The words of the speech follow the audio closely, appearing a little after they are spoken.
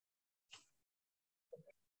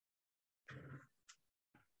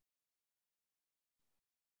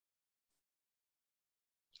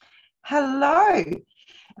Hello,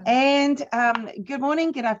 and good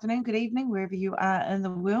morning, good afternoon, good evening, wherever you are in the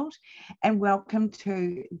world, and welcome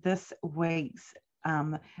to this week's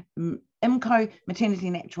IMCO Maternity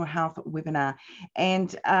Natural Health webinar.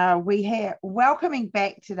 And we have welcoming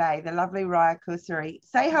back today the lovely Raia Kousary.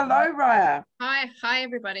 Say hello, Raia. Hi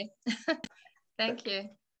everybody. Thank you.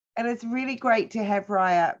 And it's really great to have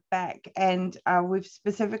Raia back, and we've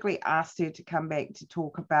specifically asked her to come back to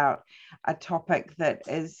talk about a topic that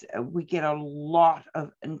is we get a lot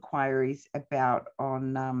of inquiries about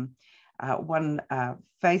on one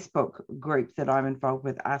Facebook group that I'm involved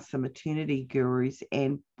with, Ask the Maternity Gurus,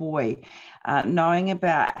 and boy, knowing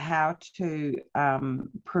about how to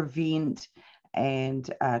prevent and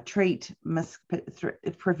prevent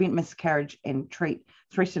miscarriage and treat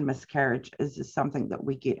threatened miscarriage is something that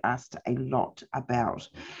we get asked a lot about.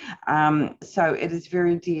 So it is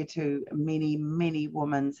very dear to many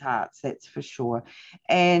women's hearts, that's for sure.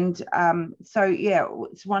 And so yeah,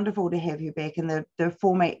 it's wonderful to have you back. And the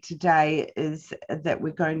format today is that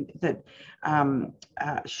we're going that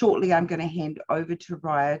shortly I'm going to hand over to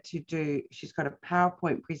Raia to do. She's got a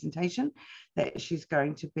PowerPoint presentation that she's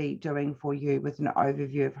going to be doing for you with an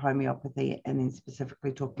overview of homeopathy, and then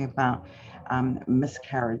specifically talking about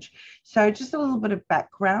miscarriage. So just a little bit of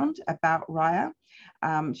background about Raia.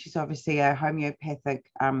 She's obviously a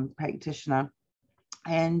homeopathic practitioner,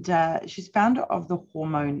 and she's founder of the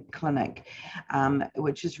Hormone Clinic,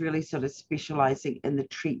 which is really sort of specializing in the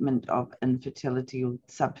treatment of infertility or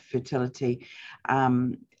subfertility.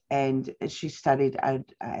 And she studied a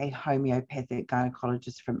homeopathic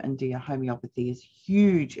gynaecologist from India. Homeopathy is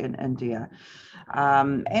huge in India,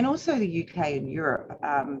 and also the UK and Europe.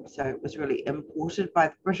 So it was really imported by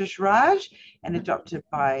the British Raj and adopted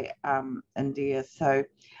by India. So,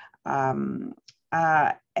 and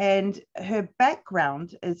her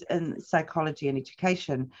background is in psychology and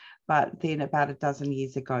education, but then about a dozen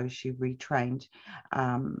years ago, she retrained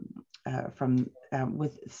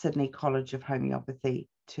with Sydney College of Homeopathy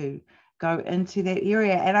to go into that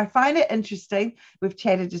area. And I find it interesting, we've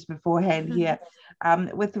chatted just beforehand here,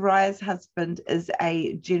 with Raia's husband is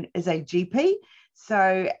a GP,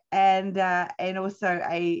 so and also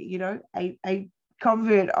a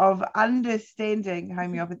convert of understanding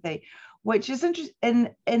homeopathy, which is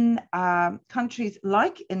interesting in countries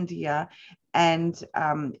like India and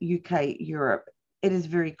UK, Europe. It is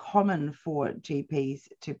very common for GPs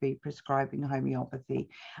to be prescribing homeopathy,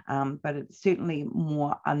 but it's certainly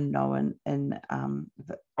more unknown in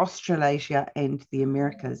Australasia and the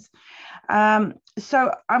Americas.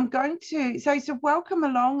 So I'm going to, so welcome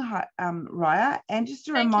along, Raia, and just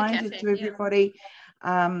a reminder to everybody,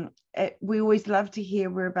 we always love to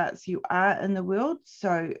hear whereabouts you are in the world.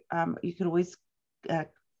 So you can always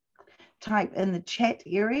type in the chat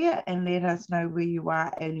area and let us know where you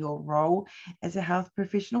are in your role as a health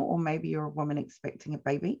professional, or maybe you're a woman expecting a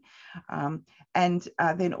baby. And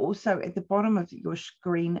then also at the bottom of your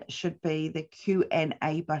screen should be the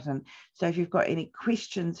Q&A button. So if you've got any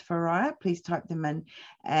questions for Raia, please type them in,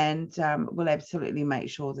 and we'll absolutely make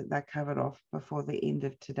sure that they're covered off before the end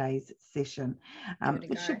of today's session.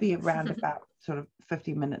 It should be around about sort of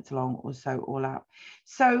 50 minutes long or so all up.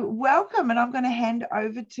 So welcome, and I'm going to hand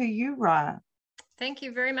over to you, Raia. Thank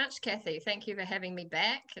you very much, Kathy. Thank you for having me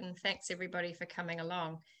back, and thanks everybody for coming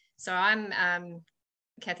along. So I'm,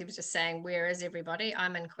 Kathy was just saying, where is everybody?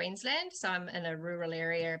 I'm in Queensland, so I'm in a rural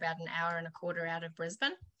area about an hour and a quarter out of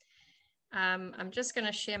Brisbane. I'm just going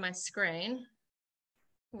to share my screen.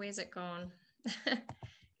 Where's it gone?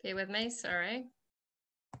 Bear with me, sorry.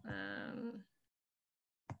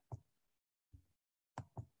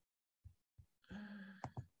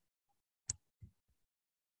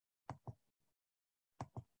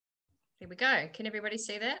 There we go. Can everybody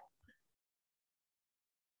see that?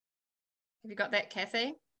 Have you got that,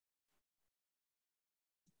 Kathy?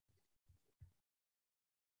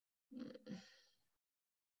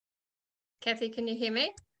 Kathy, can you hear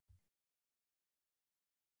me?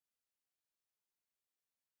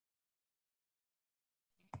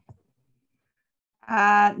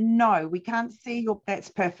 No, we can't see you. That's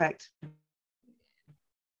perfect.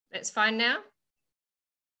 That's fine now.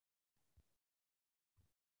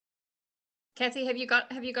 Kathy, have you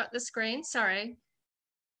got the screen? Sorry.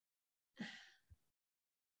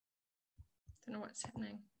 Don't know what's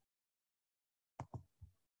happening.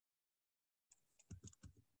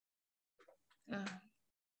 Oh.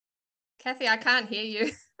 Kathy, I can't hear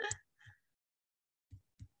you.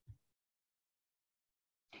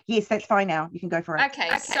 Yes, that's fine now. You can go for it. Okay,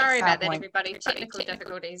 sorry about that, PowerPoint. everybody. Technical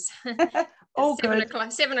difficulties. All It's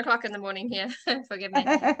good. 7 o'clock in the morning here. Forgive me.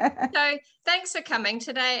 So thanks for coming.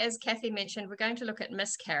 Today, as Kathy mentioned, we're going to look at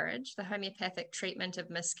miscarriage, the homeopathic treatment of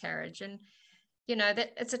miscarriage. And, you know,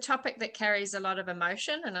 that it's a topic that carries a lot of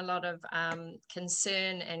emotion and a lot of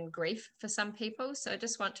concern and grief for some people. So I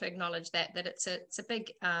just want to acknowledge that it's a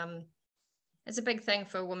big thing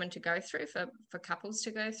for a woman to go through, for couples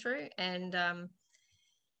to go through. And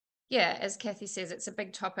yeah, as Kathy says, it's a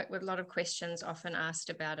big topic with a lot of questions often asked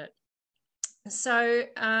about it. So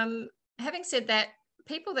having said that,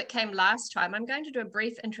 people that came last time, I'm going to do a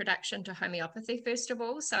brief introduction to homeopathy first of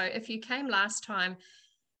all. So if you came last time,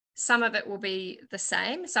 some of it will be the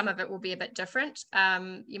same, some of it will be a bit different.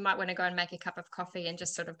 You might want to go and make a cup of coffee and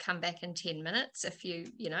just sort of come back in 10 minutes if you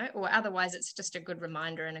know, or otherwise it's just a good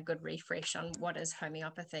reminder and a good refresh on what is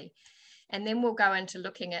homeopathy. And then we'll go into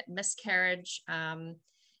looking at miscarriage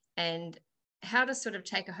and how to sort of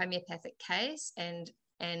take a homeopathic case and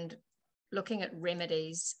looking at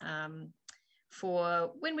remedies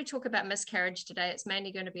for when we talk about miscarriage today. It's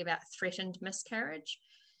mainly going to be about threatened miscarriage,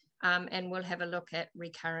 and we'll have a look at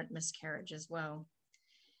recurrent miscarriage as well.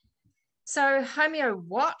 So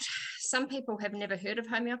what? Some people have never heard of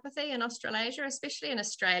homeopathy in Australasia, especially in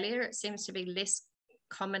Australia. It seems to be less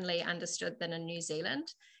commonly understood than in New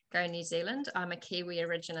Zealand. Go New Zealand. I'm a Kiwi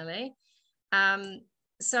originally.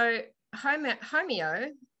 So homeo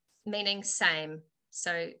meaning same,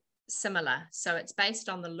 so similar. So it's based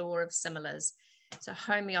on the law of similars. So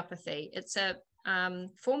homeopathy, it's a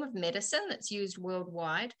form of medicine that's used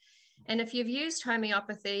worldwide. And if you've used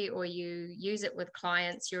homeopathy or you use it with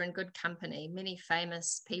clients, you're in good company. Many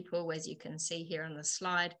famous people, as you can see here on the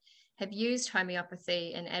slide, have used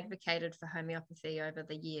homeopathy and advocated for homeopathy over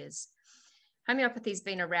the years. Homeopathy's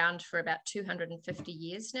been around for about 250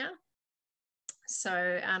 years now. So,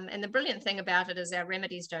 and the brilliant thing about it is our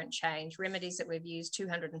remedies don't change. Remedies that we've used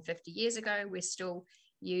 250 years ago, we're still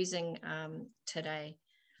using today.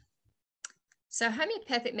 So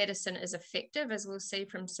homeopathic medicine is effective, as we'll see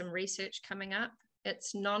from some research coming up.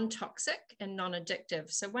 It's non-toxic and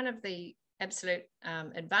non-addictive. So one of the absolute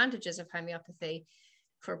advantages of homeopathy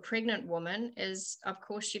for a pregnant woman is, of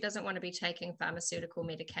course, she doesn't want to be taking pharmaceutical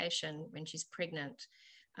medication when she's pregnant.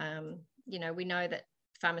 You know, we know that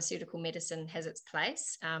pharmaceutical medicine has its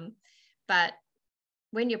place, but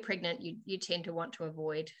when you're pregnant, you tend to want to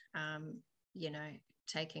avoid, you know,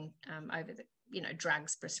 taking over the, you know,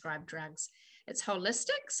 drugs, prescribed drugs. It's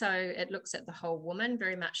holistic, so it looks at the whole woman,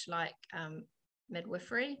 very much like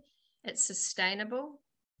midwifery. It's sustainable,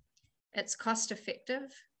 it's cost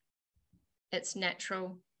effective, it's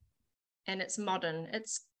natural, and it's modern.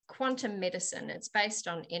 It's quantum medicine. It's based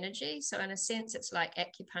on energy, so in a sense, it's like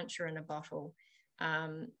acupuncture in a bottle.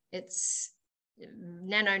 It's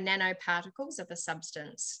nanoparticles of a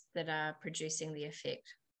substance that are producing the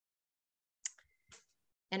effect.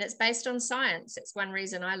 And it's based on science. It's one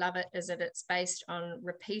reason I love it, is that it's based on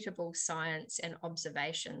repeatable science and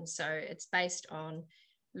observation. So it's based on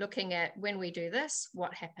looking at, when we do this,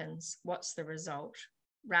 what happens? What's the result?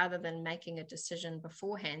 Rather than making a decision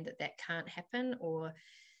beforehand that can't happen, or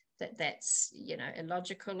that's, you know,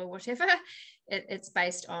 illogical or whatever. It's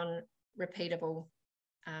based on repeatable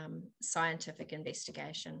scientific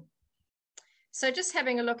investigation. So just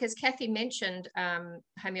having a look, as Kathy mentioned,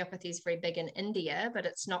 homeopathy is very big in India, but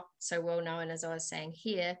it's not so well known, as I was saying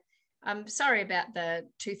here. I'm sorry about the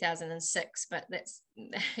 2006, but that's,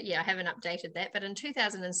 yeah, I haven't updated that. But in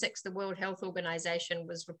 2006, the World Health Organization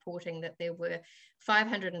was reporting that there were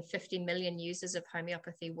 550 million users of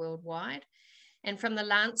homeopathy worldwide. And from the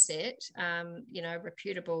Lancet, you know,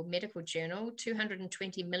 reputable medical journal,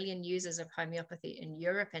 220 million users of homeopathy in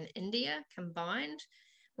Europe and India combined,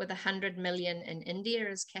 with 100 million in India,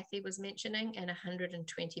 as Kathy was mentioning, and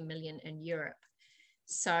 120 million in Europe.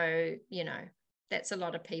 So, you know, that's a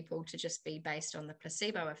lot of people to just be based on the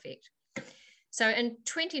placebo effect. So, in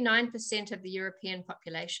 29% of the European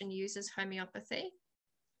population uses homeopathy.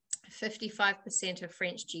 55% of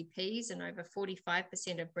French GPs and over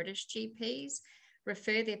 45% of British GPs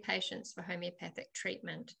refer their patients for homeopathic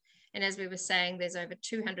treatment. And as we were saying, there's over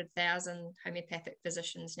 200,000 homeopathic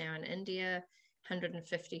physicians now in India,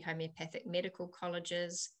 150 homeopathic medical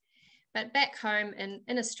colleges. But back home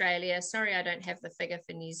in Australia, sorry, I don't have the figure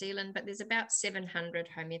for New Zealand, but there's about 700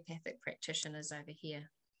 homeopathic practitioners over here.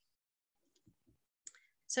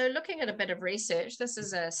 So looking at a bit of research, this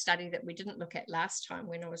is a study that we didn't look at last time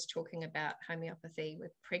when I was talking about homeopathy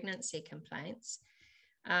with pregnancy complaints.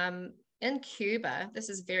 In Cuba, this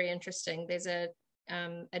is very interesting. There's a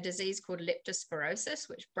disease called leptospirosis,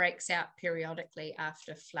 which breaks out periodically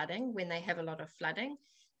after flooding, when they have a lot of flooding.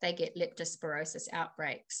 they get leptospirosis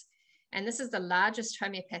outbreaks. And this is the largest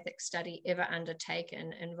homeopathic study ever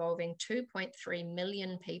undertaken, involving 2.3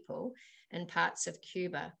 million people in parts of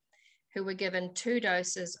Cuba who were given 2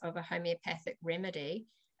 doses of a homeopathic remedy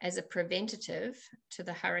as a preventative to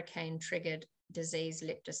the hurricane-triggered disease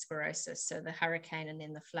leptospirosis, so the hurricane and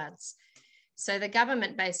then the floods. So the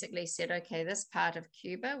government basically said, okay, this part of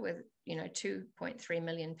Cuba with 2.3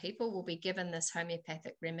 million people will be given this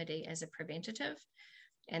homeopathic remedy as a preventative,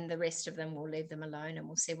 and the rest of them will leave them alone and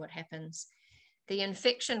we'll see what happens. The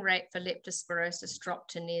infection rate for leptospirosis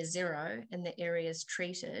dropped to near 0 in the areas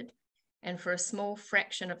treated, and for a small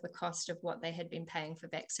fraction of the cost of what they had been paying for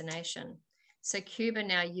vaccination. So Cuba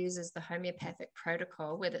now uses the homeopathic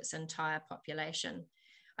protocol with its entire population.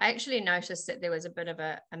 I actually noticed that there was a bit of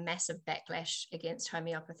a massive backlash against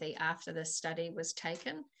homeopathy after this study was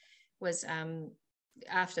taken,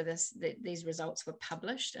 after these results were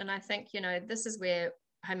published. And I think, this is where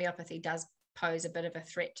homeopathy does pose a bit of a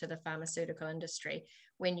threat to the pharmaceutical industry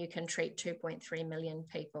when you can treat 2.3 million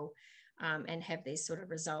people and have these sort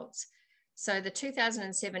of results. So the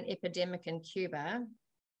 2007 epidemic in Cuba,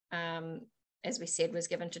 as we said, was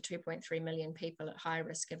given to 2.3 million people at high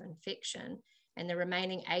risk of infection, and the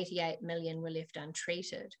remaining 88 million were left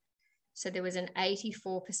untreated. So there was an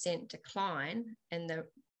 84% decline in the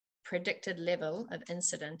predicted level of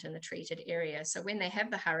incident in the treated area. So when they have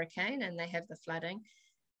the hurricane and they have the flooding,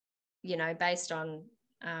 based on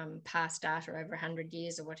past data over 100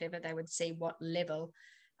 years or whatever, they would see what level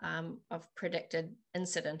of predicted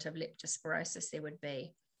incident of leptospirosis there would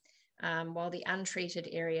be. While the untreated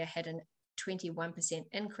area had a 21%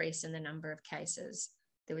 increase in the number of cases,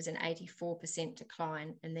 there was an 84%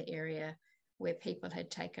 decline in the area where people had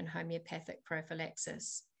taken homeopathic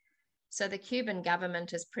prophylaxis. So the Cuban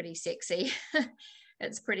government is pretty sexy.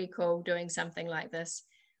 It's pretty cool doing something like this.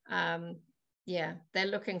 They're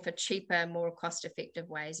looking for cheaper, more cost-effective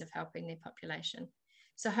ways of helping their population.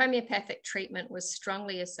 So homeopathic treatment was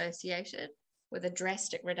strongly associated with a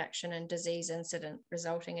drastic reduction in disease incident,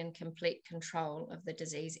 resulting in complete control of the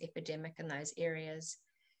disease epidemic in those areas.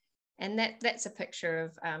 And that's a picture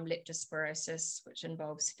of leptospirosis, which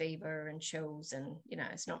involves fever and chills, and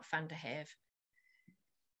it's not fun to have.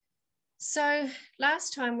 So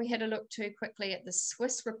last time we had a look too quickly at the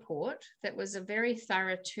Swiss report. That was a very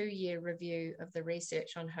thorough 2-year review of the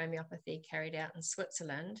research on homeopathy carried out in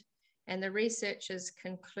Switzerland. And the researchers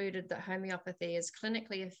concluded that homeopathy is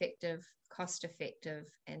clinically effective, cost-effective,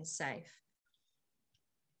 and safe.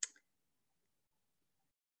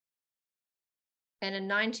 And in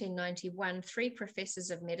 1991, 3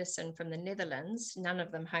 professors of medicine from the Netherlands, none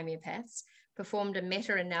of them homeopaths, performed a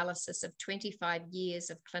meta-analysis of 25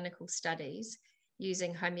 years of clinical studies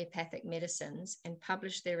using homeopathic medicines and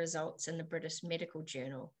published their results in the British Medical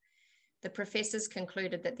Journal. The professors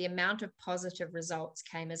concluded that the amount of positive results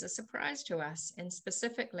came as a surprise to us, and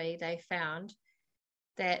specifically they found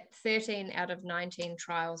that 13 out of 19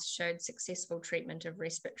 trials showed successful treatment of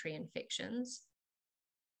respiratory infections.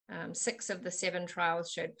 6 of the 7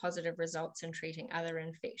 trials showed positive results in treating other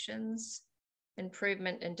infections,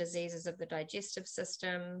 improvement in diseases of the digestive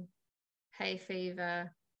system, hay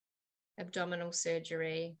fever, abdominal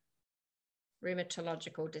surgery,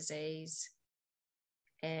 rheumatological disease,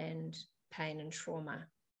 and pain and trauma.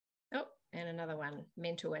 Oh, and another one,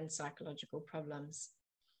 mental and psychological problems.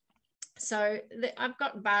 So I've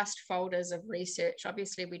got vast folders of research.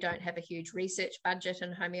 Obviously, we don't have a huge research budget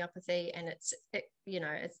in homeopathy, and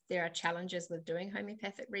there are challenges with doing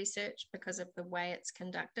homeopathic research because of the way it's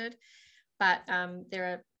conducted. But there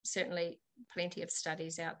are certainly plenty of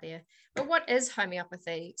studies out there. But what is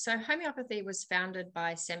homeopathy? So homeopathy was founded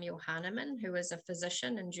by Samuel Hahnemann, who was a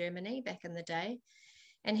physician in Germany back in the day.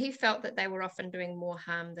 And he felt that they were often doing more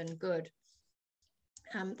harm than good.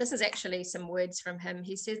 This is actually some words from him.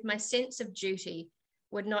 He said, "My sense of duty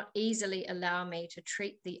would not easily allow me to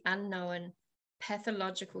treat the unknown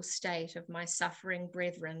pathological state of my suffering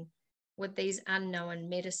brethren with these unknown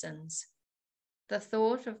medicines. The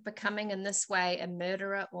thought of becoming in this way a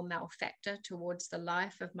murderer or malefactor towards the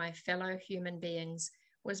life of my fellow human beings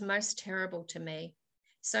was most terrible to me,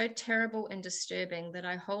 so terrible and disturbing that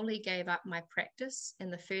I wholly gave up my practice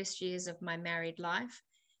in the first years of my married life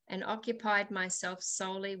and occupied myself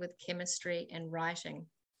solely with chemistry and writing."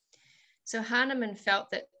 So Hahnemann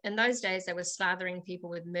felt that in those days they were slathering people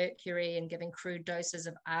with mercury and giving crude doses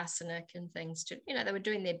of arsenic and things to, they were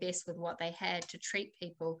doing their best with what they had to treat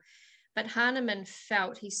people. But Hahnemann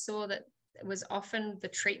he saw that it was often the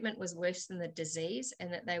treatment was worse than the disease,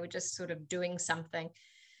 and that they were just sort of doing something,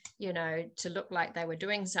 to look like they were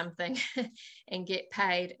doing something and get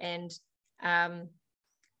paid. And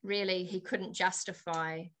really he couldn't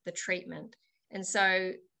justify the treatment, and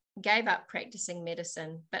so gave up practicing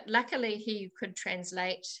medicine. But luckily he could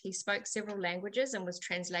translate. He spoke several languages and was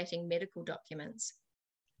translating medical documents.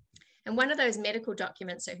 And one of those medical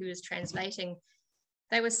documents that he was translating,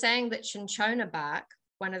 they were saying that cinchona bark,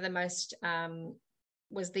 one of the most,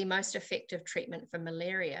 was the most effective treatment for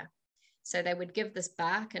malaria. So they would give this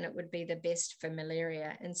bark and it would be the best for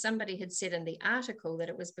malaria. And somebody had said in the article that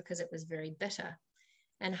it was because it was very bitter.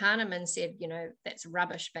 And Hahnemann said, you know, that's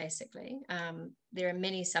rubbish, basically. There are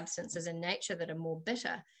many substances in nature that are more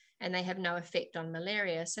bitter and they have no effect on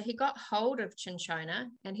malaria. So he got hold of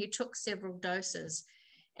cinchona and he took several doses,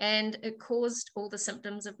 and it caused all the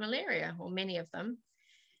symptoms of malaria, or many of them,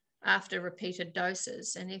 after repeated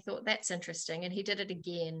doses. And he thought, that's interesting. And he did it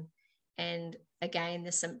again. And again,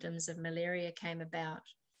 the symptoms of malaria came about.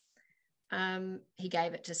 He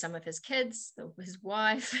gave it to some of his kids, his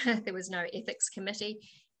wife. There was no ethics committee.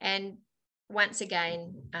 And once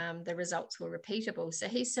again, the results were repeatable. So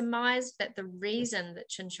he surmised that the reason that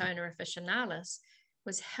Cinchona officinalis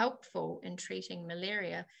was helpful in treating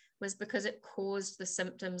malaria was because it caused the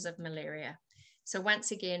symptoms of malaria. So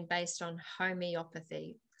once again, based on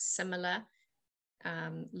homeopathy, similar,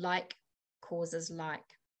 like causes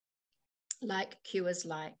like cures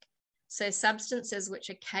like. So substances which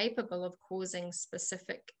are capable of causing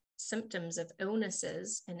specific symptoms of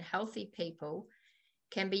illnesses in healthy people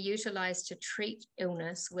can be utilized to treat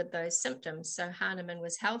illness with those symptoms. So Hahnemann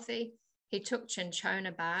was healthy. He took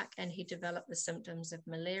cinchona bark and he developed the symptoms of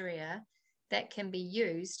malaria that can be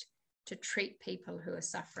used to treat people who are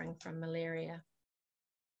suffering from malaria.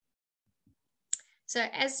 So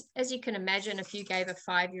as you can imagine, if you gave a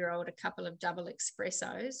 5-year-old a couple of double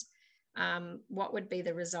espressos, what would be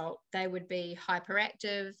the result? They would be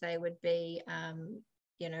hyperactive, they would be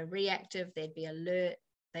reactive, they'd be alert,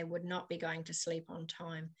 they would not be going to sleep on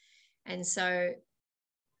time. And so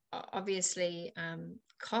obviously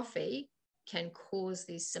coffee can cause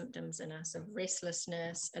these symptoms in us of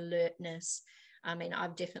restlessness, alertness. I mean,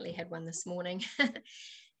 I've definitely had one this morning.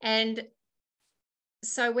 And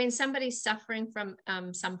so when somebody's suffering from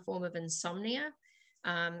some form of insomnia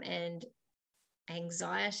and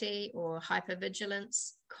anxiety or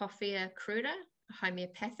hypervigilance, coffea cruda, a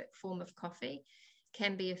homeopathic form of coffee,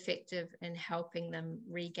 can be effective in helping them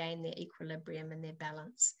regain their equilibrium and their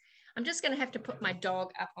balance. I'm just going to have to put my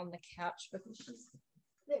dog up on the couch because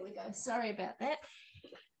there we go. Sorry about that.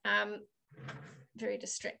 Very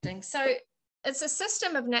distracting. So it's a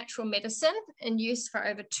system of natural medicine in use for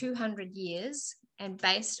over 200 years and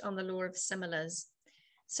based on the law of similars.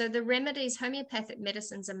 So the remedies, homeopathic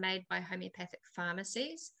medicines, are made by homeopathic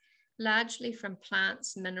pharmacies, largely from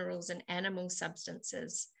plants, minerals, and animal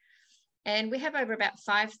substances. And we have over about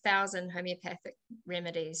 5,000 homeopathic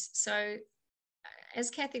remedies. So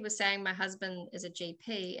as Kathy was saying, my husband is a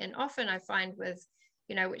GP, and often I find with,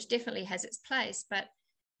 which definitely has its place, but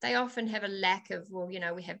they often have a lack of, well,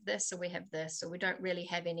 we have this, or we have this, or we don't really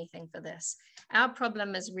have anything for this. Our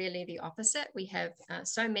problem is really the opposite. We have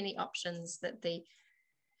so many options that the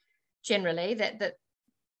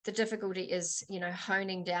difficulty is,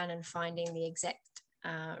 honing down and finding the exact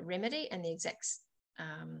remedy and the exact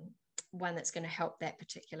one that's going to help that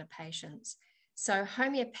particular patient. So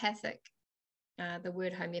homeopathic, the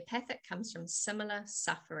word homeopathic comes from similar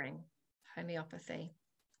suffering, homeopathy.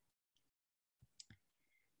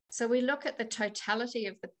 So we look at the totality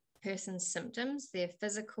of the person's symptoms, their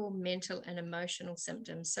physical, mental, and emotional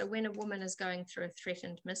symptoms. So when a woman is going through a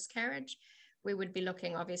threatened miscarriage, we would be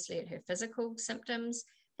looking obviously at her physical symptoms,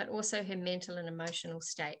 but also her mental and emotional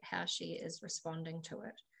state, how she is responding to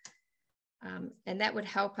it. And that would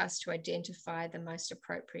help us to identify the most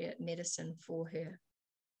appropriate medicine for her.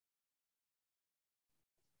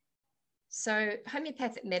 So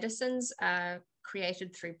homeopathic medicines are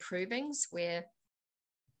created through provings where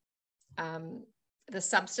the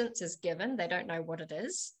substance is given, they don't know what it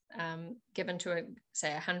is, given to,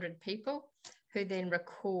 say, 100 people, who then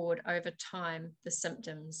record over time the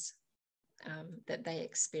symptoms that they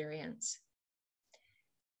experience.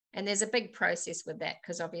 And there's a big process with that,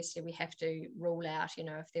 because obviously we have to rule out,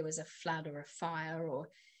 if there was a flood or a fire or,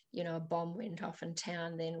 a bomb went off in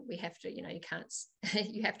town, then we have to, you can't,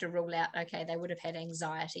 you have to rule out, okay, they would have had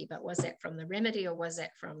anxiety, but was that from the remedy or was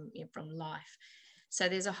that from life? So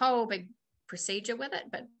there's a whole big procedure with it,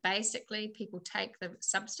 but basically people take the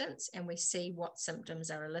substance and we see what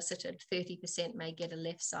symptoms are elicited. 30% may get a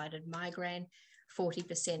left-sided migraine,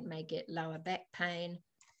 40% may get lower back pain,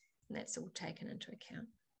 and that's all taken into account.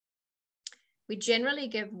 We generally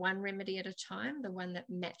give one remedy at a time, the one that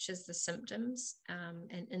matches the symptoms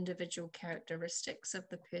and individual characteristics of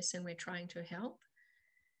the person we're trying to help.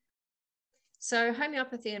 So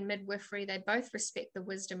homeopathy and midwifery, they both respect the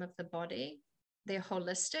wisdom of the body. They're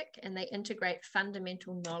holistic and they integrate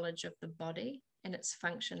fundamental knowledge of the body and its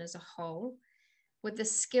function as a whole with the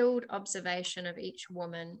skilled observation of each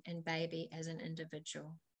woman and baby as an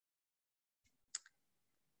individual.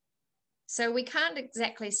 So we can't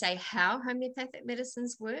exactly say how homeopathic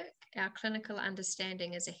medicines work. Our clinical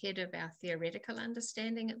understanding is ahead of our theoretical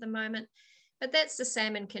understanding at the moment, but that's the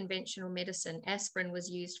same in conventional medicine. Aspirin was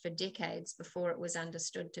used for decades before it was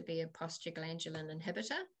understood to be a prostaglandin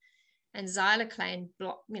inhibitor. And xylocaine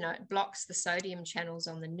blocks the sodium channels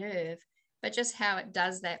on the nerve, but just how it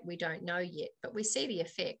does that, we don't know yet. But we see the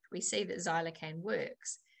effect. We see that xylocaine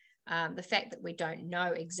works. The fact that we don't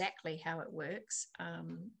know exactly how it works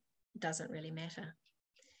doesn't really matter.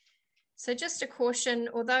 So just a caution,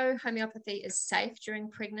 although homeopathy is safe during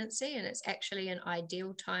pregnancy and it's actually an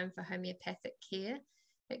ideal time for homeopathic care,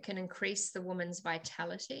 it can increase the woman's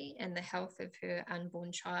vitality and the health of her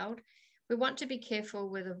unborn child. We want to be careful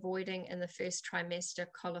with avoiding in the first trimester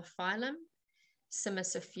coliphylum,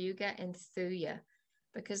 simisafuga, and thuya,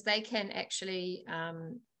 because they can actually,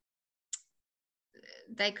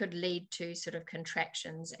 they could lead to sort of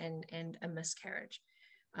contractions and a miscarriage.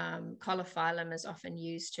 Coliphylum is often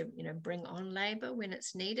used to, bring on labor when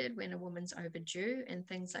it's needed, when a woman's overdue and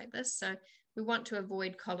things like this. So we want to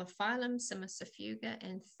avoid coliphylum, simisafuga,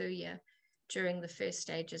 and thuya during the first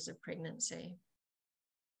stages of pregnancy.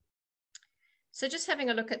 So just having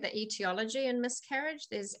a look at the etiology in miscarriage,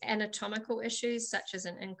 there's anatomical issues such as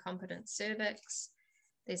an incompetent cervix.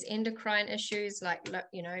 There's endocrine issues like, low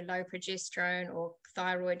progesterone or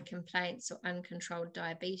thyroid complaints or uncontrolled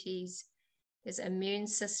diabetes. There's immune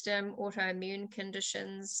system, autoimmune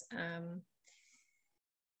conditions,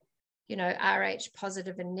 Rh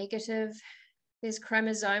positive and negative. There's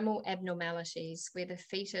chromosomal abnormalities where the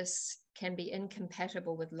fetus can be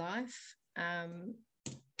incompatible with life.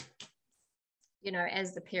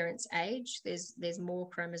 As the parents age, there's more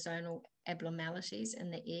chromosomal abnormalities in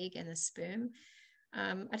the egg and the sperm.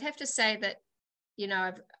 I'd have to say that,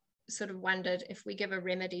 I've sort of wondered if we give a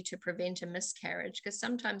remedy to prevent a miscarriage, because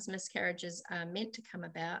sometimes miscarriages are meant to come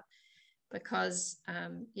about because,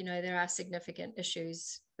 there are significant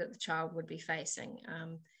issues that the child would be facing.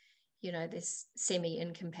 They're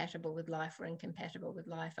semi-incompatible with life or incompatible with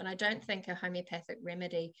life. And I don't think a homeopathic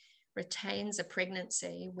remedy retains a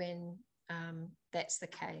pregnancy when that's the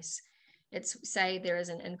case. It's say there is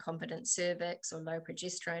an incompetent cervix or low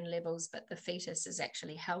progesterone levels, but the fetus is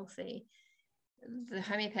actually healthy. The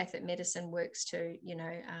homeopathic medicine works to,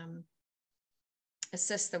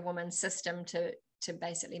 assist the woman's system to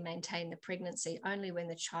basically maintain the pregnancy only when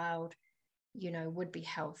the child, would be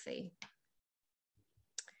healthy.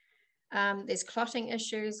 There's clotting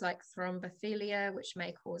issues like thrombophobia, which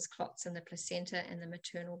may cause clots in the placenta and the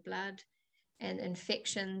maternal blood, and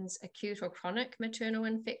infections, acute or chronic maternal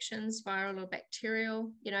infections, viral or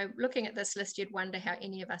bacterial. Looking at this list, you'd wonder how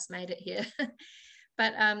any of us made it here.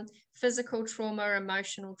 But physical trauma,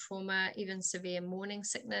 emotional trauma, even severe morning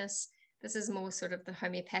sickness. This is more sort of the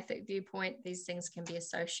homeopathic viewpoint. These things can be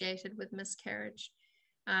associated with miscarriage.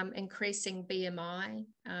 Increasing BMI,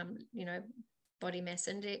 body mass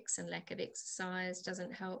index and lack of exercise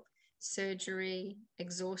doesn't help. Surgery,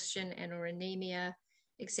 exhaustion and or anemia,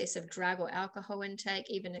 excessive drug or alcohol intake,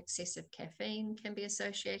 even excessive caffeine can be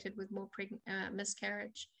associated with more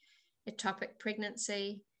miscarriage. Ectopic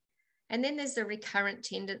pregnancy. And then there's the recurrent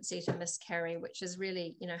tendency to miscarry, which is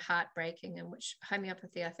really, heartbreaking, and which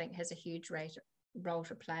homeopathy, I think, has a huge role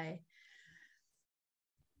to play.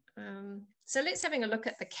 So let's having a look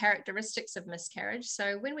at the characteristics of miscarriage.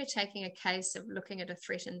 So when we're taking a case of looking at a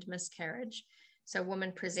threatened miscarriage, so a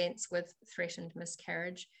woman presents with threatened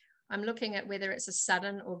miscarriage, I'm looking at whether it's a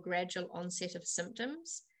sudden or gradual onset of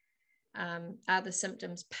symptoms. Are the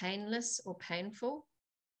symptoms painless or painful?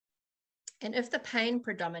 And if the pain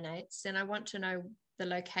predominates, then I want to know the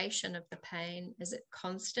location of the pain. Is it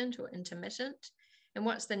constant or intermittent? And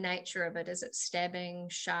what's the nature of it? Is it stabbing,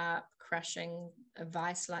 sharp, crushing, a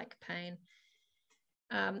vice-like pain?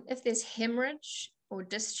 If there's hemorrhage or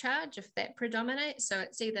discharge, if that predominates, so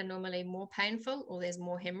it's either normally more painful or there's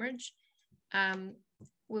more hemorrhage,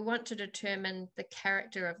 we want to determine the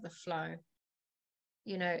character of the flow.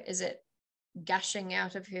 Is it gushing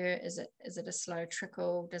out of her? Is it a slow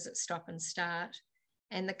trickle? Does it stop and start?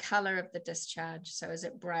 And the color of the discharge. So is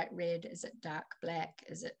it bright red? Is it dark black?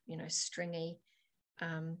 Is it, stringy?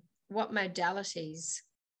 What modalities?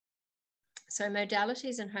 So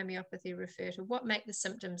modalities in homeopathy refer to what make the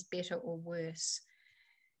symptoms better or worse.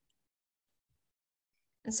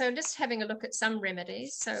 And so just having a look at some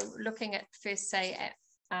remedies. So looking at first, say, at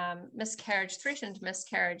miscarriage, threatened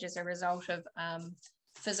miscarriage as a result of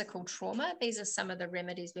physical trauma. These are some of the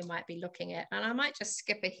remedies we might be looking at. And I might just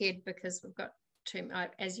skip ahead because we've got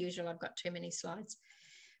as usual, I've got too many slides.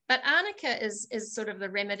 But arnica is sort of the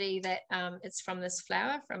remedy that it's from this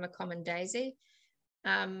flower, from a common daisy.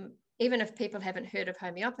 Even if people haven't heard of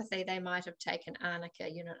homeopathy, they might have taken arnica,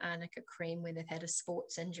 arnica cream when they've had a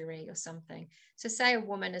sports injury or something. So say a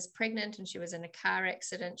woman is pregnant and she was in a car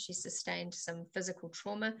accident, she sustained some physical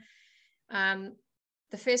trauma.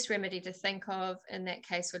 The first remedy to think of in that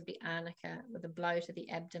case would be arnica with a blow to the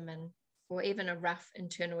abdomen, or even a rough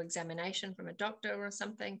internal examination from a doctor or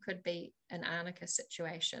something could be an arnica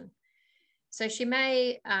situation. So she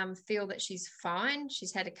may feel that she's fine.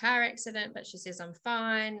 She's had a car accident, but she says, I'm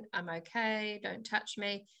fine, I'm okay, don't touch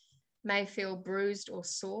me. May feel bruised or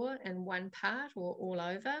sore in one part or all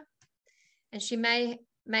over. And she may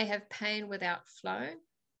have pain without flow.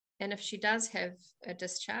 And if she does have a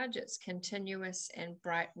discharge, it's continuous and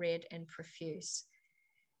bright red and profuse.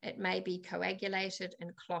 It may be coagulated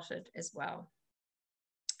and clotted as well.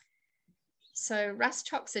 So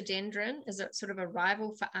rust toxidendron is a sort of a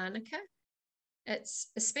rival for arnica. It's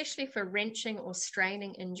especially for wrenching or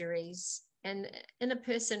straining injuries. And in a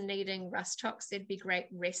person needing rust tox, there'd be great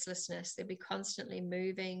restlessness. They'd be constantly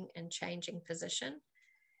moving and changing position.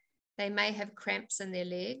 They may have cramps in their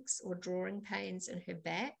legs or drawing pains in her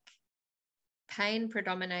back. Pain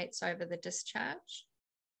predominates over the discharge,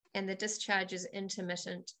 and the discharge is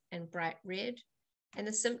intermittent and bright red, and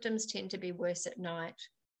the symptoms tend to be worse at night.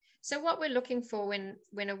 So what we're looking for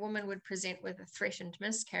when a woman would present with a threatened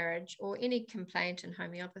miscarriage or any complaint in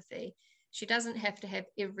homeopathy, she doesn't have to have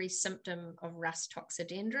every symptom of rust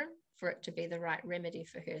toxidendron for it to be the right remedy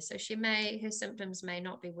for her. So her symptoms may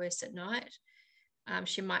not be worse at night.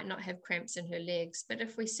 She might not have cramps in her legs, but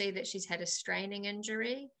if we see that she's had a straining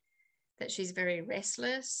injury, that she's very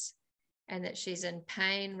restless, and that she's in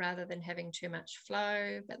pain rather than having too much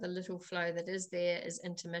flow, but the little flow that is there is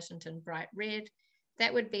intermittent and bright red,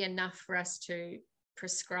 that would be enough for us to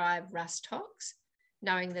prescribe rust tox,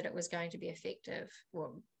 knowing that it was going to be effective,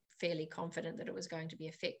 or fairly confident that it was going to be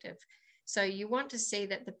effective. So you want to see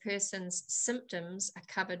that the person's symptoms are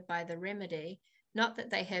covered by the remedy, not that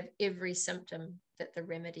they have every symptom that the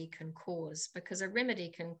remedy can cause, because a remedy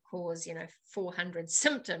can cause, 400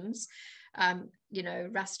 symptoms.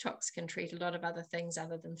 Rust tox can treat a lot of other things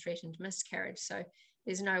other than threatened miscarriage. So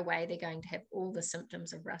there's no way they're going to have all the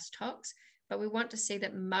symptoms of rust tox, but we want to see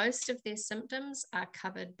that most of their symptoms are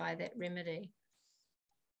covered by that remedy.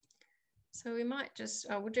 So we might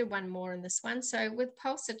we'll do one more in this one. So with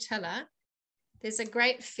pulsatilla, there's a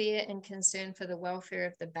great fear and concern for the welfare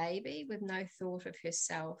of the baby with no thought of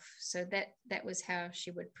herself. So that was how she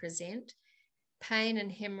would present. Pain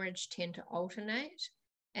and hemorrhage tend to alternate,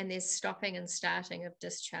 and there's stopping and starting of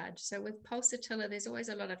discharge. So with pulsatilla, there's always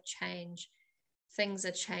a lot of change. Things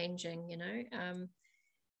are changing,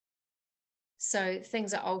 So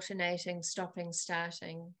things are alternating, stopping,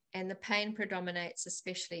 starting, and the pain predominates,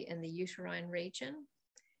 especially in the uterine region.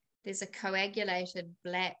 There's a coagulated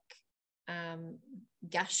black,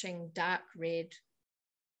 gushing dark red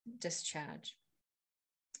discharge.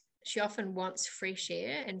 She often wants fresh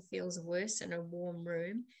air and feels worse in a warm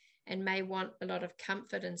room, and may want a lot of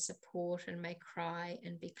comfort and support, and may cry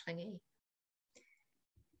and be clingy.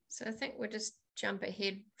 So I think we'll just jump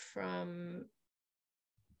ahead from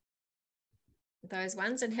those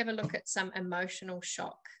ones and have a look at some emotional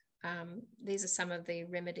shock. These are some of the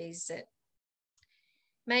remedies that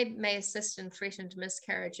may assist in threatened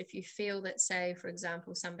miscarriage. If you feel that, say, for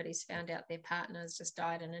example, somebody's found out their partner's just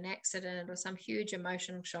died in an accident, or some huge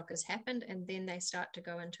emotional shock has happened, and then they start to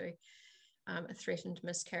go into a threatened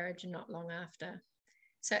miscarriage not long after.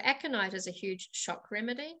 So aconite is a huge shock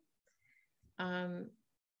remedy.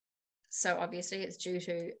 So obviously it's due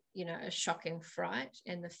to, a shocking fright,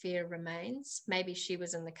 and the fear remains. Maybe she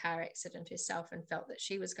was in the car accident herself and felt that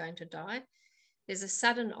she was going to die. There's a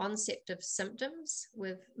sudden onset of symptoms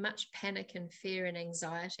with much panic and fear and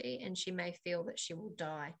anxiety, and she may feel that she will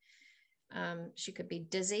die. She could be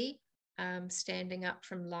dizzy, standing up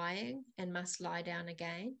from lying, and must lie down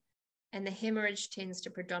again. And the hemorrhage tends to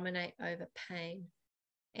predominate over pain,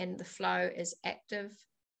 and the flow is active,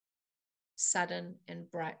 sudden,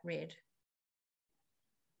 and bright red.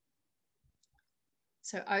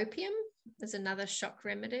 So opium is another shock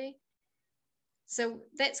remedy. So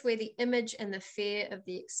that's where the image and the fear of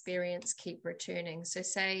the experience keep returning. So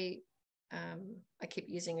say, I keep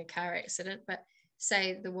using a car accident, but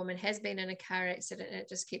say the woman has been in a car accident and it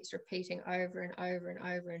just keeps repeating over and over and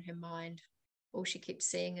over in her mind. All she keeps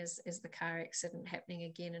seeing is the car accident happening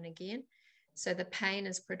again and again. So the pain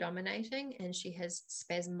is predominating and she has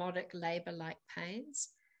spasmodic labor-like pains.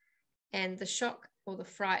 And the shock or the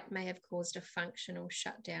fright may have caused a functional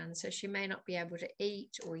shutdown. So she may not be able to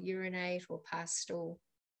eat or urinate or pass stool.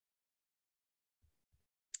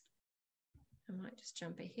 I might just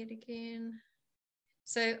jump ahead again.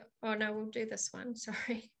 So, oh no, we'll do this one,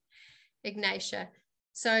 sorry. Ignatia.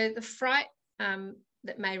 So the fright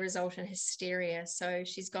that may result in hysteria. So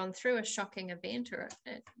she's gone through a shocking event or,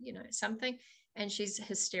 something, and she's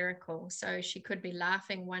hysterical. So she could be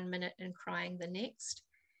laughing 1 minute and crying the next.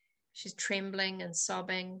 She's trembling and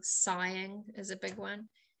sobbing, sighing is a big one.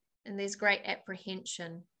 And there's great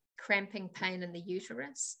apprehension, cramping pain in the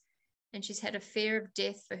uterus. And she's had a fear of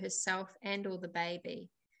death for herself and or the baby.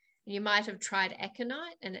 You might have tried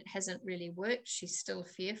aconite and it hasn't really worked. She's still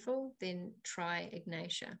fearful. Then try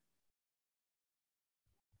Ignatia.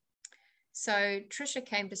 So Trisha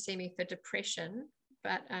came to see me for depression,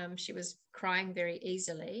 but she was crying very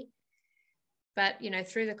easily. But,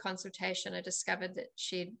 through the consultation, I discovered that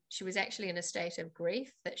she was actually in a state of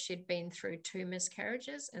grief, that she'd been through 2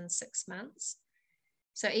 miscarriages in 6 months.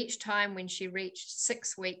 So each time when she reached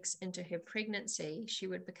 6 weeks into her pregnancy, she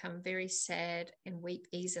would become very sad and weep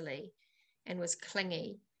easily and was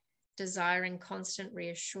clingy, desiring constant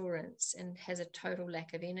reassurance, and has a total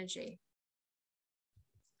lack of energy.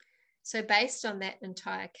 So based on that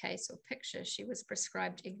entire case or picture, she was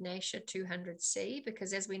prescribed Ignatia 200C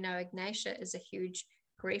because, as we know, Ignatia is a huge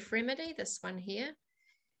grief remedy, this one here.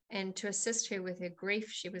 And to assist her with her grief,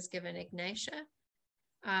 she was given Ignatia.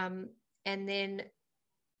 And then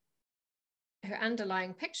her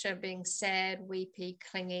underlying picture, being sad, weepy,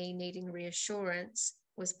 clingy, needing reassurance,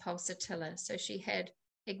 was pulsatilla. So she had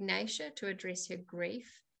Ignatia to address her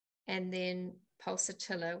grief, and then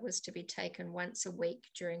pulsatilla was to be taken once a week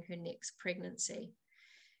during her next pregnancy.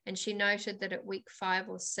 And she noted that at week 5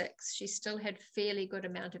 or 6, she still had fairly good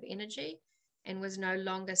amount of energy and was no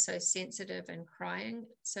longer so sensitive and crying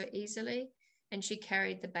so easily. And she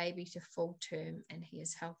carried the baby to full term, and he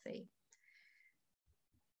is healthy.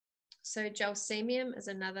 So gelsemium is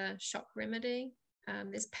another shock remedy.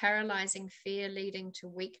 There's paralyzing fear leading to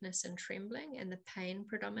weakness and trembling, and the pain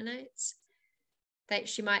predominates.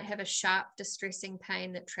 She might have a sharp, distressing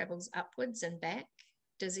pain that travels upwards and back,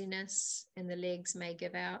 dizziness, and the legs may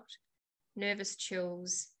give out, nervous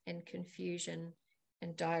chills and confusion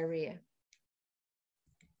and diarrhea.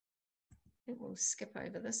 And we'll skip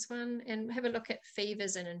over this one and have a look at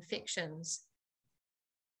fevers and infections.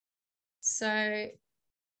 So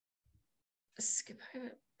skip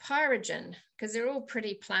over pyrogen, because they're all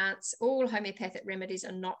pretty plants. All homeopathic remedies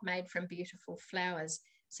are not made from beautiful flowers.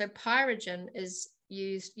 So pyrogen is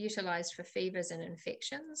utilized for fevers and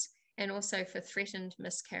infections, and also for threatened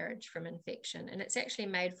miscarriage from infection. And it's actually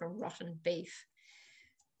made from rotten beef.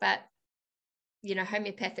 But,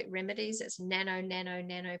 homeopathic remedies, it's nano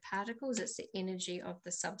particles. It's the energy of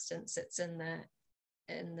the substance that's in the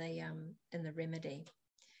remedy.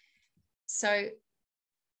 So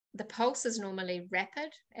the pulse is normally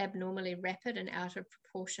rapid, abnormally rapid, and out of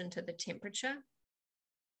proportion to the temperature.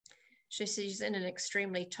 She's in an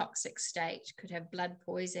extremely toxic state, could have blood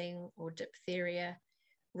poisoning or diphtheria,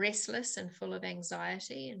 restless and full of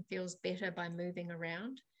anxiety, and feels better by moving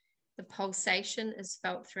around. The pulsation is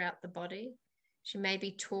felt throughout the body. She may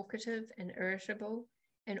be talkative and irritable,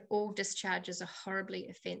 and all discharges are horribly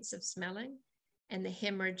offensive smelling, and the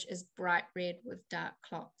hemorrhage is bright red with dark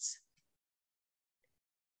clots.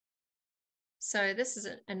 So this is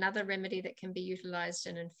another remedy that can be utilized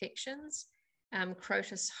in infections.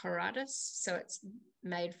 Crotus horridus, so it's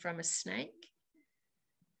made from a snake.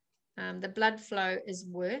 The blood flow is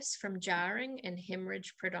worse from jarring, and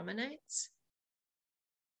hemorrhage predominates.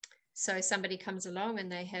 So somebody comes along and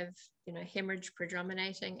they have, hemorrhage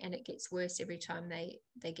predominating, and it gets worse every time they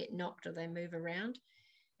get knocked or they move around.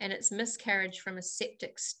 And it's miscarriage from a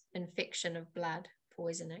septic infection of blood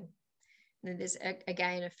poisoning. And then there's,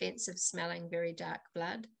 again, offensive smelling, very dark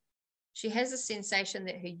blood. She has a sensation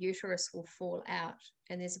that her uterus will fall out,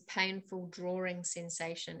 and there's a painful drawing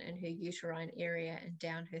sensation in her uterine area and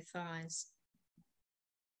down her thighs.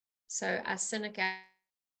 So arsenic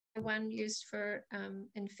one used for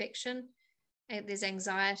infection. There's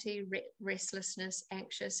anxiety, restlessness,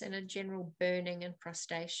 anxious, and a general burning and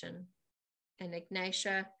prostration. And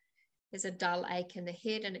Ignatia, there's a dull ache in the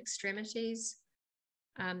head and extremities.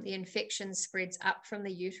 The infection spreads from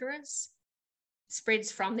the uterus,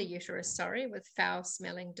 with foul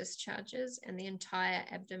smelling discharges, and the entire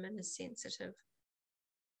abdomen is sensitive.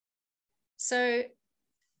 So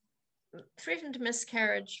threatened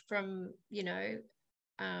miscarriage from,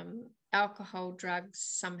 alcohol, drugs,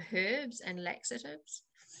 some herbs and laxatives.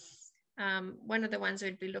 One of the ones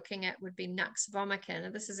we'd be looking at would be Nux vomica. Now,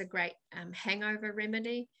 this is a great hangover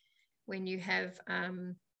remedy when you have,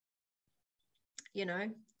 you know,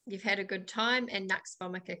 you've had a good time, and Nux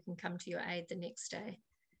vomica can come to your aid the next day.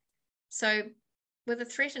 So with a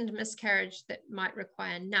threatened miscarriage that might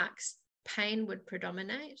require Nux, pain would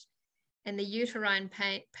predominate, and the uterine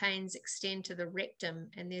pains extend to the rectum,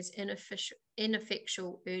 and there's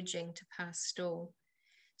ineffectual urging to pass stool.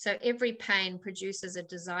 So every pain produces a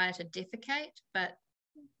desire to defecate, but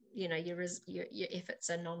you know, your efforts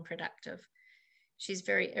are non-productive. She's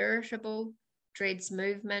very irritable, dreads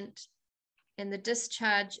movement, and the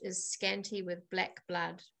discharge is scanty with black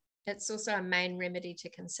blood. It's also a main remedy to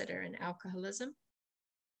consider in alcoholism.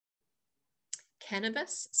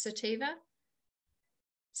 Cannabis sativa.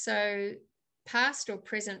 So past or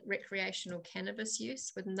present recreational cannabis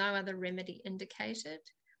use with no other remedy indicated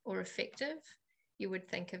or effective, you would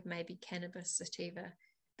think of maybe cannabis sativa.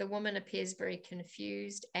 The woman appears very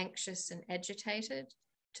confused, anxious, and agitated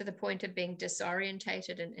to the point of being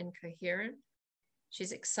disorientated and incoherent.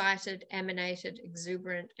 She's excited, emanated,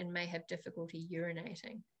 exuberant, and may have difficulty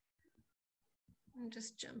urinating. I'll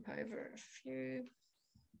just jump over a few.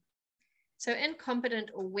 So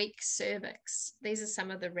incompetent or weak cervix. These are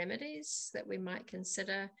some of the remedies that we might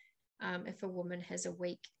consider if a woman has a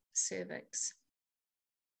weak cervix.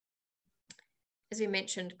 As we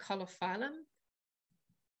mentioned, coliphylum.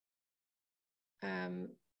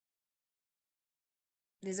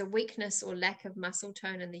 There's a weakness or lack of muscle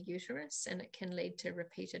tone in the uterus, and it can lead to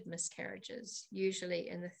repeated miscarriages, usually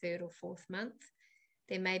in the 3rd or 4th month.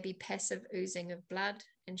 There may be passive oozing of blood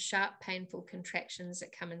and sharp, painful contractions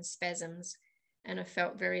that come in spasms and are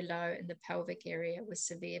felt very low in the pelvic area with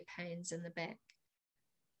severe pains in the back.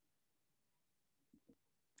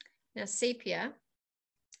 Now, sepia.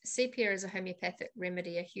 Sepia is a homeopathic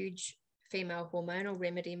remedy, a huge female hormonal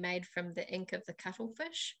remedy made from the ink of the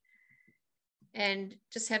cuttlefish. And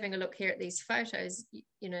just having a look here at these photos,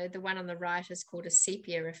 you know, the one on the right is called a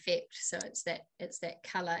sepia effect. So it's that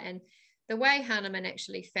color. And the way Hahnemann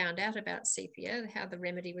actually found out about sepia, how the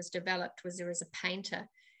remedy was developed, was there was a painter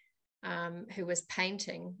who was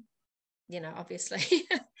painting, you know, obviously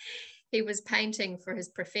he was painting for his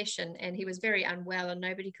profession, and he was very unwell, and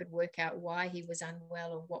nobody could work out why he was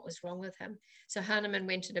unwell or what was wrong with him. So Hahnemann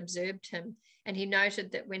went and observed him, and he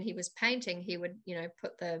noted that when he was painting, he would, you know,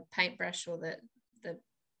 put the paintbrush or the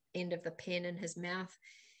end of the pen in his mouth,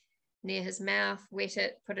 near his mouth, wet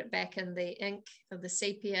it, put it back in the ink of the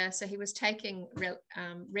sepia. So he was taking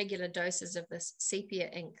regular doses of this sepia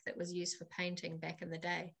ink that was used for painting back in the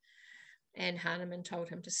day. And Hahnemann told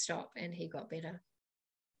him to stop, and he got better.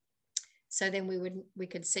 So then we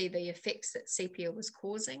could see the effects that sepia was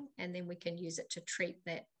causing, and then we can use it to treat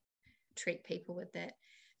people with that.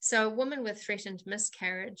 So a woman with threatened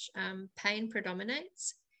miscarriage, pain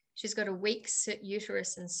predominates. She's got a weak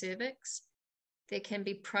uterus and cervix. There can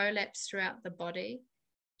be prolapse throughout the body.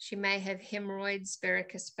 She may have hemorrhoids,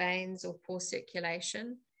 varicose veins, or poor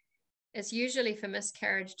circulation. It's usually for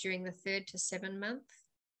miscarriage during the 3rd to 7th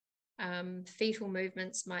month. Fetal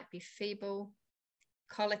movements might be feeble.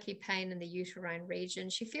 Colicky pain in the uterine region.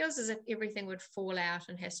 She feels as if everything would fall out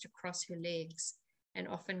and has to cross her legs, and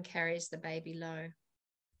often carries the baby low.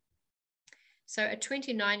 So a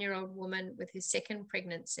 29-year-old woman with her 2nd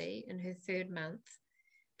pregnancy in her 3rd month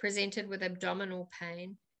presented with abdominal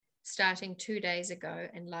pain starting 2 days ago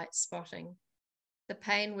and light spotting. The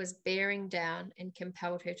pain was bearing down and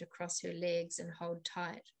compelled her to cross her legs and hold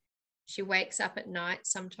tight. She wakes up at night,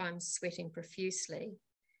 sometimes sweating profusely.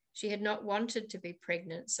 She had not wanted to be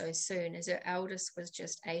pregnant so soon, as her eldest was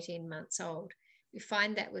just 18 months old. We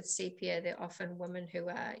find that with sepia, they're often women who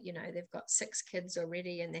are, you know, they've got 6 kids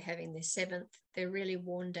already and they're having their 7th. They're really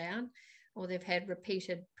worn down, or they've had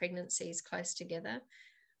repeated pregnancies close together.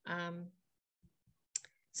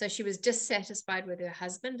 So she was dissatisfied with her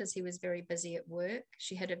husband as he was very busy at work.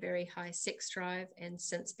 She had a very high sex drive, and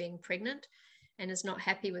since being pregnant, and is not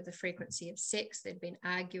happy with the frequency of sex. They'd been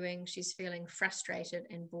arguing. She's feeling frustrated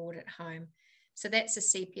and bored at home. So that's a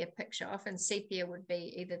sepia picture. Often sepia would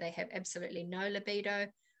be either they have absolutely no libido,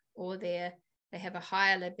 or they have a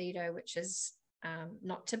higher libido, which is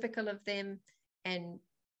not typical of them, and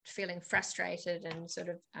feeling frustrated and sort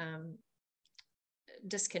of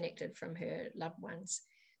disconnected from her loved ones.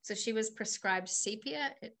 So she was prescribed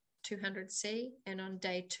sepia at 200C, and on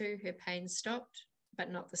day 2, her pain stopped, but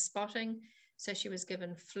not the spotting. So she was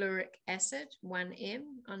given fluoric acid, 1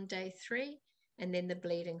 m, on day 3, and then the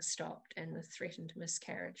bleeding stopped and the threatened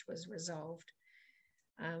miscarriage was resolved.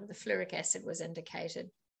 The fluoric acid was indicated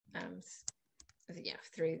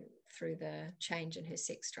through the change in her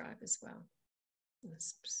sex drive as well.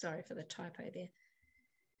 Sorry for the typo there.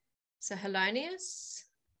 So Helonius,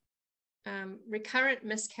 recurrent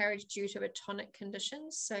miscarriage due to atonic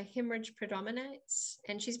conditions. So hemorrhage predominates.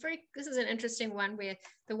 And this is an interesting one where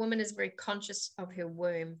the woman is very conscious of her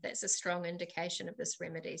womb. That's a strong indication of this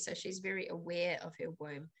remedy. So she's very aware of her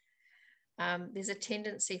womb. There's a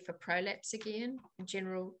tendency for prolapse again, a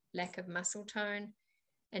general lack of muscle tone,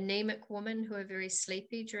 anemic women who are very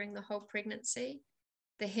sleepy during the whole pregnancy.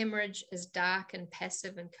 The hemorrhage is dark and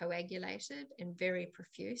passive and coagulated and very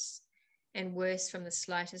profuse, and worse from the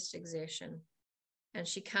slightest exertion. And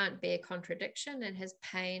she can't bear contradiction and has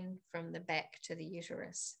pain from the back to the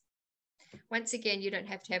uterus. Once again, you don't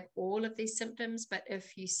have to have all of these symptoms, but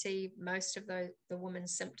if you see most of the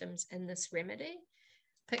woman's symptoms in this remedy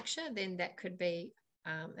picture, then that could be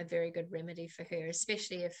a very good remedy for her,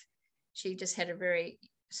 especially if she just had a very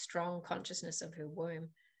strong consciousness of her womb.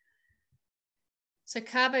 So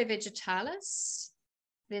carbo vegetalis,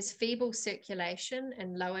 there's feeble circulation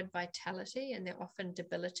and lowered vitality, and they're often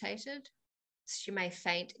debilitated. She may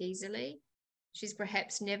faint easily. She's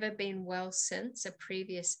perhaps never been well since a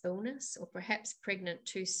previous illness, or perhaps pregnant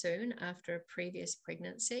too soon after a previous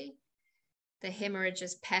pregnancy. The hemorrhage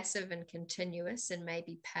is passive and continuous and may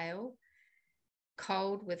be pale,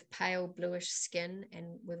 cold with pale bluish skin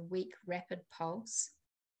and with weak, rapid pulse.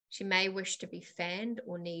 She may wish to be fanned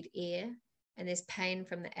or need air, and there's pain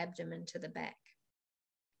from the abdomen to the back.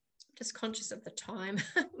 Just conscious of the time,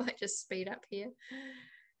 might just speed up here.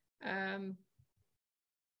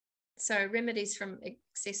 So remedies from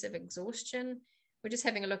excessive exhaustion. We're just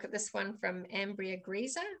having a look at this one from Ambria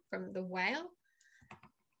Grisa, from the whale.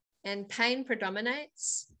 And pain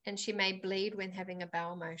predominates, and she may bleed when having a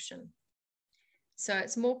bowel motion. So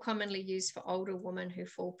it's more commonly used for older women who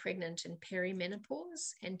fall pregnant in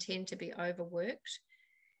perimenopause and tend to be overworked.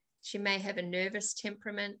 She may have a nervous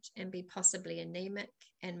temperament and be possibly anemic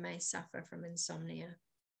and may suffer from insomnia.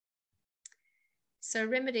 So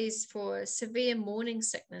remedies for severe morning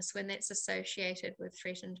sickness when that's associated with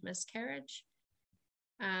threatened miscarriage.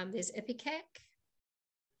 There's ipecac.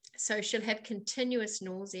 So she'll have continuous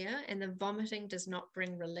nausea and the vomiting does not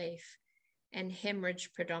bring relief, and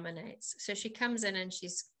hemorrhage predominates. So she comes in and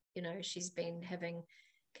she's been having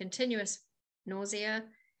continuous nausea,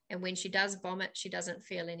 and when she does vomit, she doesn't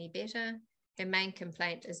feel any better. Her main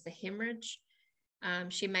complaint is the hemorrhage.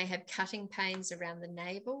 She may have cutting pains around the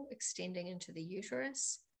navel extending into the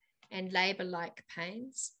uterus, and labor-like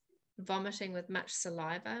pains, vomiting with much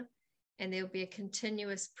saliva, and there'll be a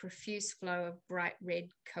continuous profuse flow of bright red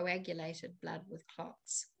coagulated blood with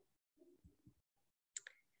clots.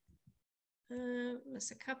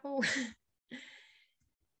 Miss a couple.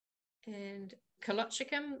 And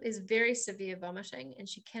colchicum is very severe vomiting, and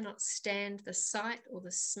she cannot stand the sight or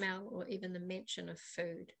the smell or even the mention of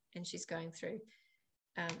food, and she's going through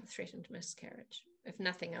threatened miscarriage, if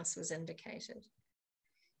nothing else was indicated.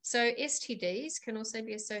 So STDs can also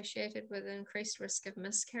be associated with an increased risk of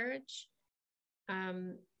miscarriage.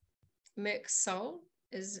 Merck's Sol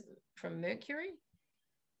is from Mercury,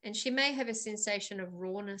 and she may have a sensation of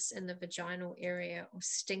rawness in the vaginal area or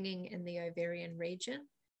stinging in the ovarian region.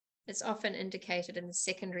 It's often indicated in the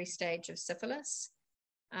secondary stage of syphilis,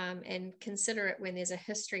 and consider it when there's a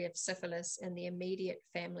history of syphilis in the immediate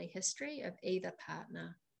family history of either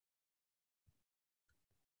partner.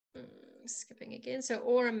 Skipping again. So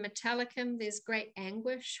aurum metallicum, there's great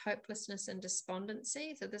anguish, hopelessness, and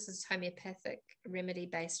despondency. So this is homeopathic remedy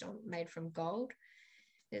made from gold.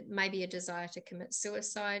 It may be a desire to commit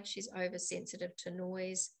suicide. She's oversensitive to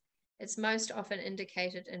noise. It's most often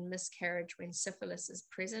indicated in miscarriage when syphilis is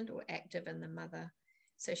present or active in the mother.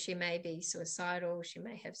 So she may be suicidal, she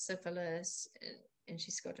may have syphilis, and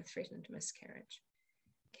she's got a threatened miscarriage.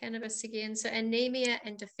 Cannabis again. So anemia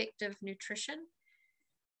and defective nutrition.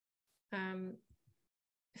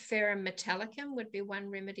 Ferrum metallicum would be one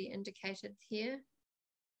remedy indicated here.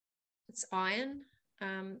 It's iron.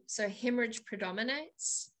 So hemorrhage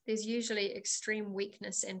predominates. There's usually extreme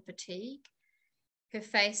weakness and fatigue. Her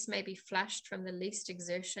face may be flushed from the least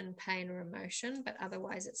exertion, pain, or emotion, but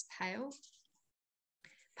otherwise it's pale.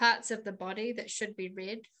 Parts of the body that should be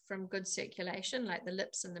red from good circulation, like the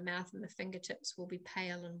lips and the mouth and the fingertips, will be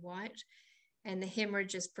pale and white. And the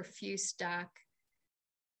hemorrhage is profuse, dark,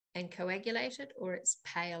 and coagulated, or it's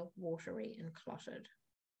pale, watery, and clotted.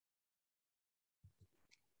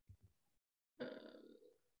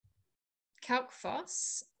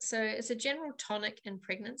 Calc-phos, so it's a general tonic in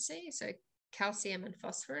pregnancy, so calcium and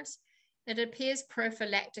phosphorus. It appears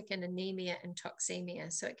prophylactic in anemia and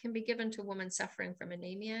toxemia, so it can be given to women suffering from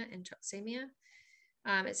anemia and toxemia.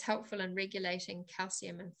 It's helpful in regulating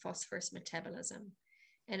calcium and phosphorus metabolism,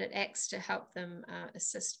 and it acts to help them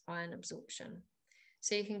assist iron absorption.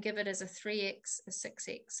 So you can give it as a 3x, a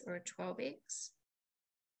 6x, or a 12x.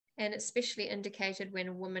 And it's specially indicated when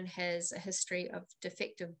a woman has a history of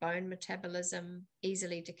defective bone metabolism,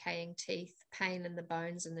 easily decaying teeth, pain in the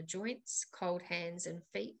bones and the joints, cold hands and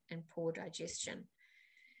feet, and poor digestion.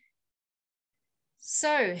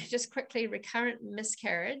 So just quickly, recurrent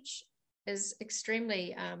miscarriage is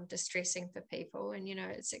extremely distressing for people. And,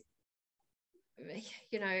 it's,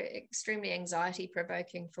 extremely anxiety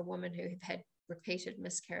provoking for women who have had repeated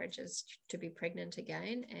miscarriages to be pregnant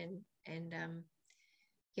again.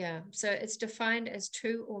 So it's defined as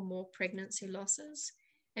 2 or more pregnancy losses,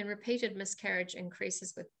 and repeated miscarriage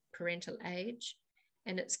increases with parental age,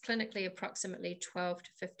 and it's clinically approximately 12 to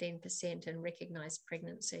 15% in recognized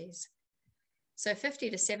pregnancies. So 50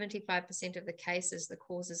 to 75% of the cases, the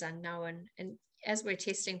causes are known, and as we're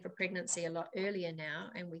testing for pregnancy a lot earlier now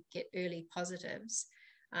and we get early positives,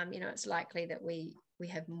 it's likely that we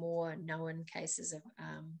have more known cases of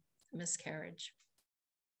miscarriage.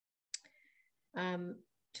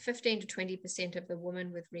 15 to 20% of the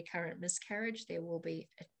women with recurrent miscarriage, there will be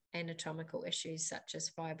anatomical issues such as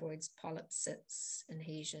fibroids, polyps, cysts,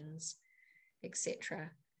 adhesions, etc.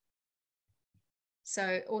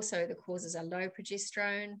 So also the causes are low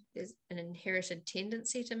progesterone, there's an inherited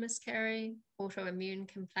tendency to miscarry, autoimmune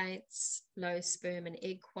complaints, low sperm and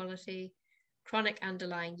egg quality, chronic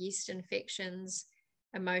underlying yeast infections,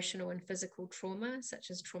 emotional and physical trauma,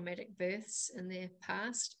 such as traumatic births in their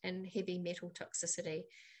past, and heavy metal toxicity.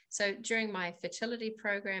 So during my fertility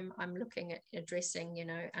program, I'm looking at addressing,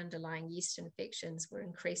 underlying yeast infections. We're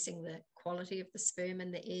increasing the quality of the sperm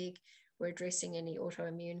in the egg. We're addressing any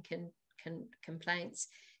autoimmune complaints.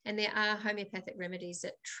 And there are homeopathic remedies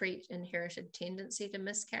that treat inherited tendency to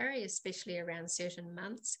miscarry, especially around certain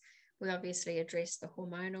months. We obviously address the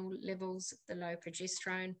hormonal levels, the low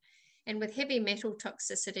progesterone. And with heavy metal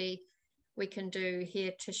toxicity, we can do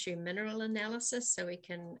hair tissue mineral analysis. So we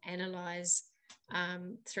can analyze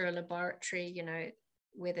through a laboratory,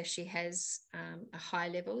 whether she has high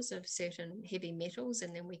levels of certain heavy metals,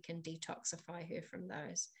 and then we can detoxify her from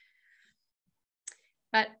those.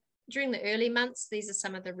 But during the early months, these are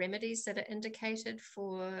some of the remedies that are indicated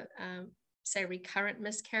for, say, recurrent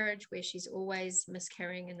miscarriage, where she's always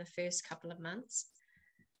miscarrying in the first couple of months.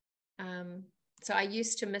 So I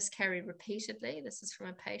used to miscarry repeatedly. This is from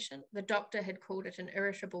a patient. The doctor had called it an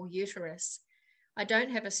irritable uterus. I don't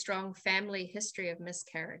have a strong family history of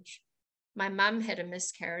miscarriage. My mum had a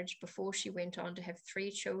miscarriage before she went on to have 3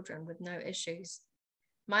 children with no issues.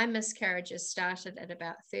 My miscarriages started at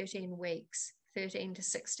about 13 to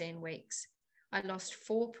 16 weeks. I lost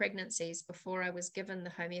 4 pregnancies before I was given the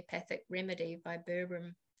homeopathic remedy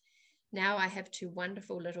viburnum. Now I have 2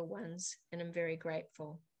 wonderful little ones, and I'm very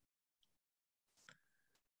grateful.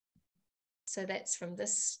 So that's from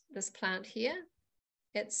this plant here.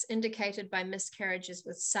 It's indicated by miscarriages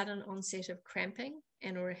with sudden onset of cramping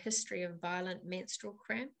and or a history of violent menstrual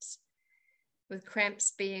cramps, with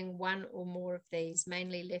cramps being 1 or more of these,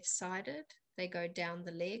 mainly left-sided. They go down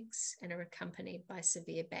the legs and are accompanied by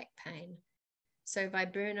severe back pain. So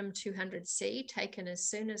viburnum 200C, taken as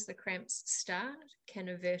soon as the cramps start, can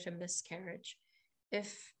avert a miscarriage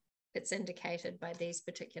if it's indicated by these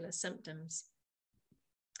particular symptoms.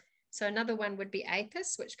 So another one would be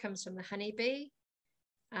apis, which comes from the honeybee.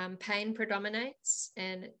 Pain predominates,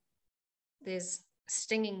 and there's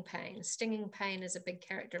stinging pain. Stinging pain is a big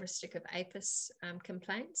characteristic of apis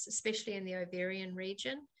complaints, especially in the ovarian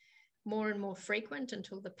region. More and more frequent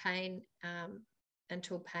until pain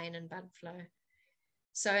and bud flow.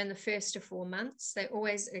 So in the first to 4 months, they're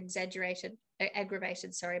always aggravated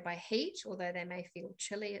by heat, although they may feel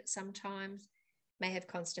chilly at some times, may have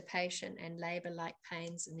constipation and labor-like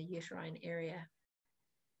pains in the uterine area.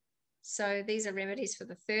 So these are remedies for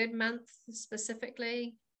the 3rd month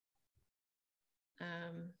specifically,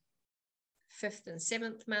 5th and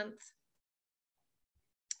 7th month.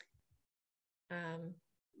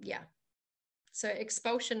 So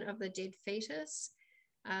expulsion of the dead fetus.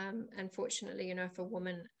 Unfortunately, if a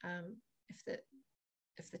woman,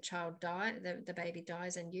 if the child dies, the baby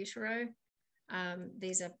dies in utero,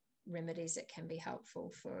 these are remedies that can be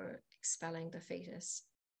helpful for expelling the fetus.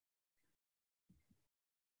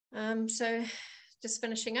 So just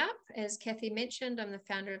finishing up, as Kathy mentioned, I'm the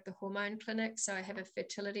founder of the Hormone Clinic. So I have a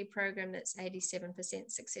fertility program that's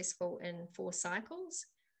 87% successful in 4 cycles.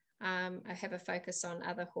 I have a focus on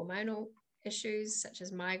other hormonal issues such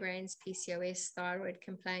as migraines, PCOS, thyroid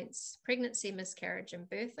complaints, pregnancy, miscarriage, and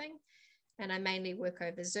birthing. And I mainly work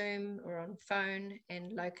over Zoom or on phone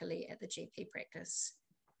and locally at the GP practice.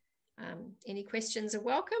 Any questions are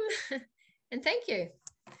welcome. And thank you.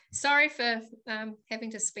 Sorry for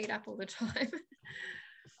having to speed up all the time.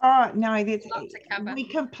 Oh no, that's, A lot to cover. we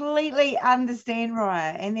completely understand,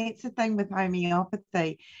 Raia, and that's the thing with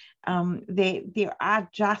homeopathy. That there are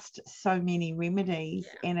just so many remedies,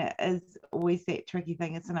 and it is always that tricky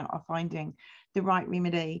thing, isn't it, of finding the right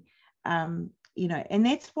remedy. And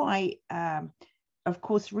that's why, of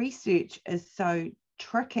course, research is so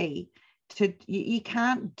tricky. You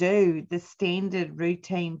can't do the standard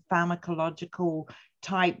routine pharmacological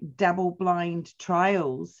type double-blind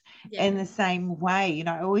trials in the same way.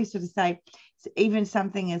 I always sort of say, even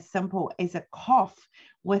something as simple as a cough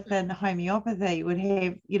within homeopathy would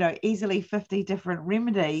have, easily 50 different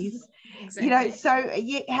remedies. Exactly. So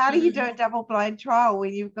how do you do a double-blind trial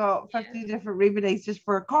when you've got 50 different remedies just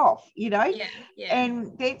for a cough?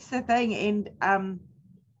 And that's the thing.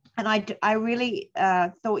 And I really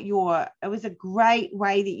thought it was a great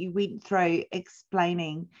way that you went through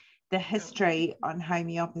explaining the history on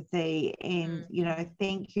homeopathy, and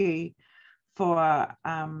thank you for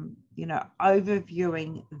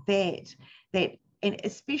overviewing that, and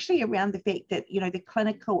especially around the fact that the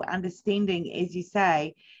clinical understanding, as you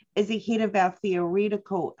say, is ahead of our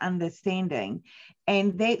theoretical understanding,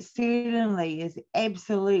 and that certainly is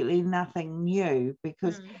absolutely nothing new,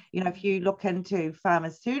 because if you look into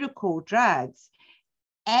pharmaceutical drugs,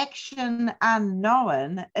 action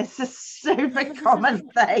unknown is a super common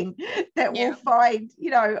thing that we'll find,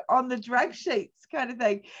 on the drug sheets kind of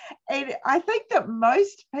thing. And I think that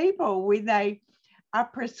most people, when they are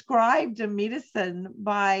prescribed a medicine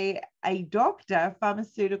by a doctor,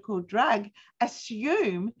 pharmaceutical drug,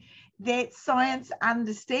 assume that science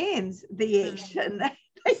understands the action.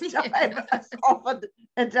 Often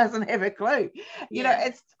it doesn't have a clue.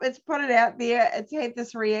 It's put it out there, it's had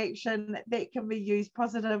this reaction that can be used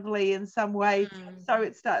positively in some way, so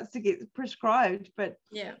it starts to get prescribed. But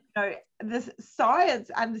this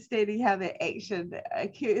science understanding how the action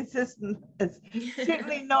occurs is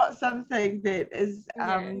certainly not something that is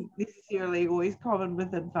necessarily always common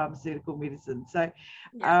within pharmaceutical medicine. So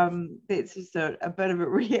that's just a bit of a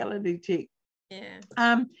reality check.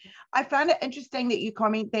 I found it interesting that you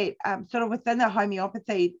comment that sort of within the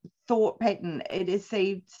homeopathy thought pattern, it is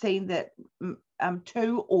seen that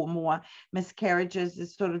 2 or more miscarriages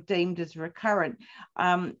is sort of deemed as recurrent.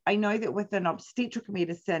 I know that within obstetric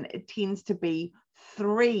medicine, it tends to be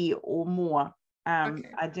 3 or more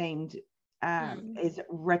are deemed as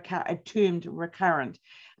termed recurrent.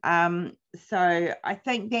 So I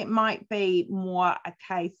think that might be more a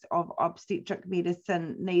case of obstetric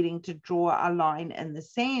medicine needing to draw a line in the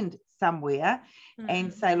sand somewhere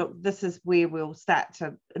and say, look, this is where we'll start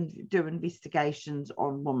to do investigations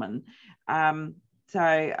on women. But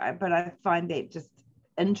I find that just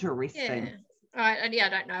interesting. I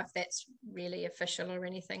don't know if that's really official or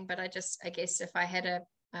anything, but I guess if I had a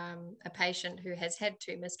patient who has had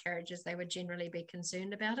 2 miscarriages, they would generally be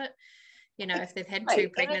concerned about it. If they've had 2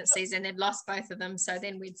 pregnancies and they've lost both of them, so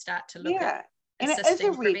then we'd start to look at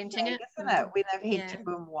assisting preventing it, isn't it, when they've had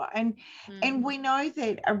 2 or more. And we know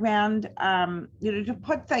that around, to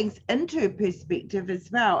put things into perspective as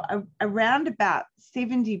well, around about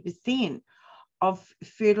 70% of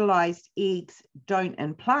fertilized eggs don't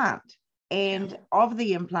implant, and of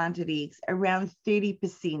the implanted eggs, around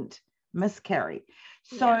 30% miscarry.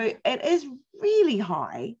 So it is really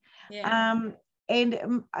high.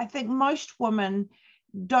 And I think most women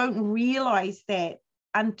don't realize that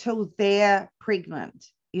until they're pregnant,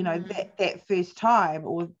 that first time,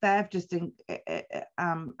 or they've just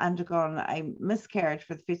undergone a miscarriage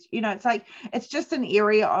for the first, it's just an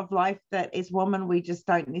area of life that as women, we just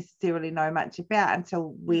don't necessarily know much about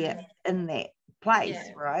until we're in that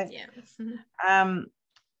place, right?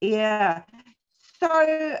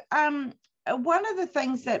 So one of the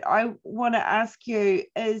things that I want to ask you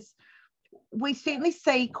is, we certainly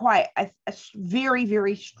see quite a very,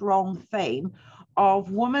 very strong theme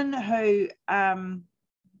of women who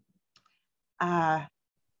are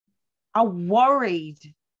worried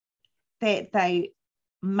that they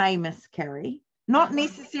may miscarry, not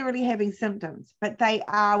necessarily having symptoms, but they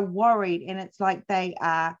are worried, and it's like they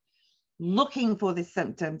are looking for the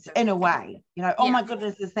symptoms in a way, oh my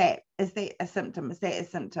goodness, is that a symptom? Is that a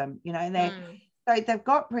symptom? And so they've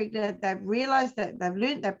got pregnant, they've realized that they've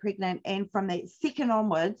learned they're pregnant, and from that second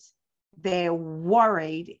onwards, they're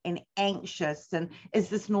worried and anxious, and is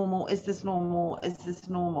this normal? Is this normal? Is this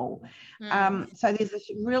normal? So there's this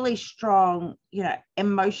really strong,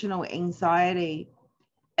 emotional anxiety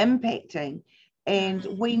impacting, and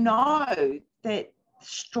we know that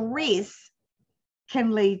stress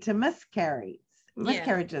can lead to miscarriages. So the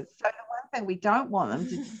one thing we don't want them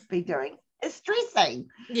to be doing is stressing.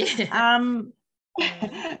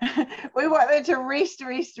 We want them to rest.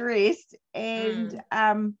 And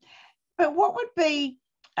but what would be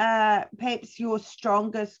perhaps your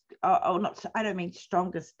strongest, or not, I don't mean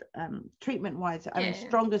strongest treatment wise, I mean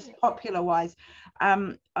strongest popular wise,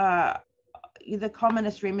 the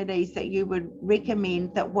commonest remedies that you would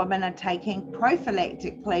recommend that women are taking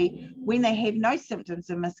prophylactically when they have no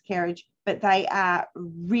symptoms of miscarriage, but they are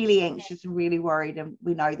really anxious and really worried, and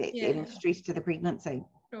we know that's adding stress to the pregnancy?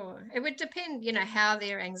 Sure. It would depend, how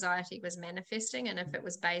their anxiety was manifesting, and if it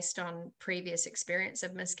was based on previous experience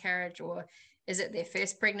of miscarriage, or is it their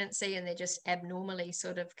first pregnancy and they're just abnormally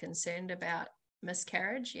sort of concerned about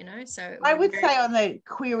miscarriage, so I would say on the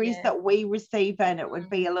queries that we receive in, it would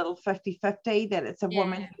be a little 50-50, that it's a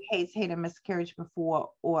woman who has had a miscarriage before,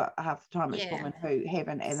 or half the time it's women who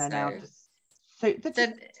haven't, and are now just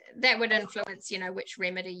that would influence, which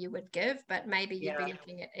remedy you would give, but maybe you'd be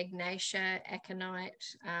looking at Ignatia,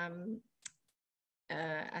 aconite,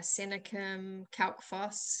 arsenicum,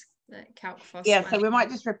 calc-phos. So we might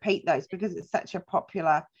just repeat those because it's such a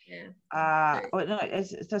popular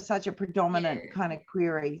it's just such a predominant kind of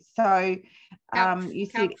query. So you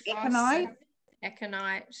said aconite,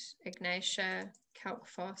 Ignatia,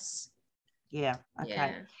 calc-phos.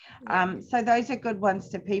 So those are good ones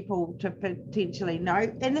to people to potentially know.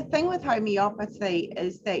 And the thing with homeopathy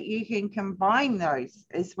is that you can combine those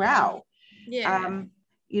as well.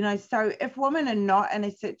 So if women are not in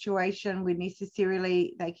a situation where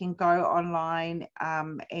necessarily they can go online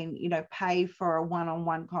and pay for a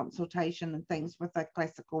one-on-one consultation and things with a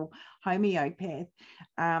classical homeopath,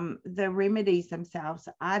 the remedies themselves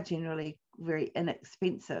are generally very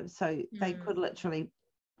inexpensive, so they could literally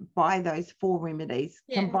buy those 4 remedies,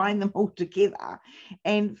 combine them all together,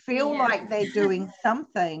 and feel like they're doing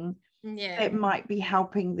something that might be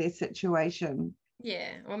helping their situation.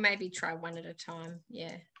 Or maybe try one at a time.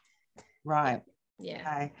 Okay.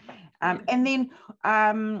 And then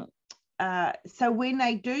so when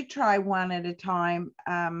they do try one at a time,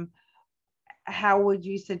 how would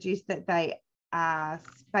you suggest that they are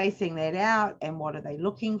spacing that out, and what are they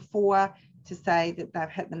looking for to say that they've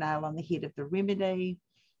hit the nail on the head of the remedy?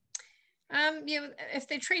 If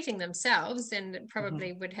they're treating themselves, then it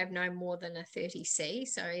probably would have no more than a 30C,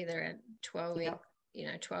 so either a 12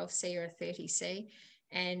 12C or a 30C,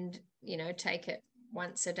 and take it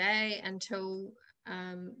once a day until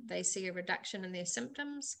they see a reduction in their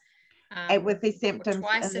symptoms. And with their symptoms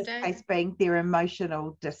in this case being their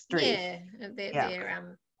emotional distress.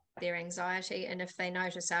 Their anxiety, and if they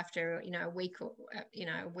notice after a week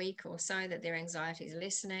or so that their anxiety is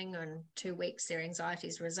lessening, and 2 weeks their anxiety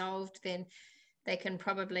is resolved, then they can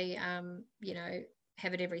probably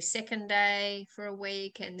have it every second day for a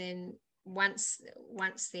week, and then once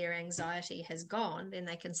their anxiety has gone, then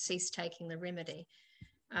they can cease taking the remedy,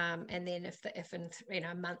 and then if in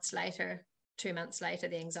months later, 2 months later,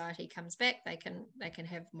 the anxiety comes back, they can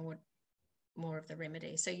have more of the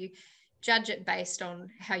remedy. So you judge it based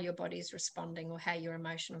on how your body's responding, or how your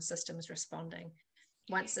emotional system's responding.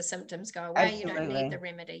 Once the symptoms go away, you don't need the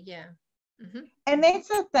remedy. And that's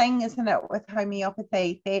the thing, isn't it, with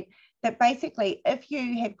homeopathy, that basically if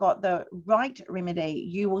you have got the right remedy,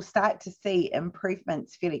 you will start to see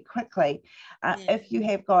improvements fairly quickly. If you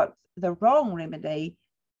have got the wrong remedy,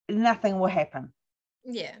 nothing will happen.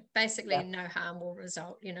 Basically no harm will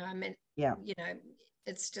result.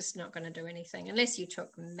 It's just not going to do anything unless you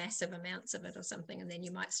took massive amounts of it or something, and then you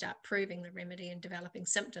might start proving the remedy and developing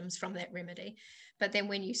symptoms from that remedy. But then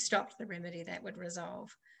when you stopped the remedy, that would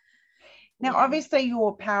resolve. Now, obviously,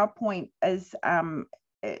 your PowerPoint is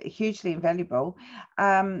hugely invaluable.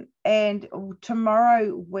 And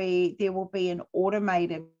tomorrow there will be an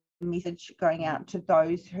automated message going out to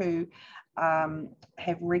those who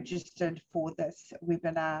have registered for this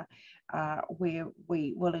webinar, where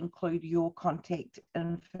we will include your contact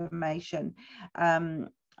information. And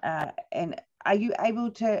are you able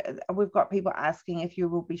to, we've got people asking if you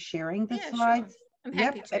will be sharing the slides. Sure. I'm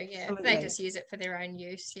happy to, they just use it for their own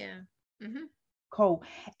use. Cool.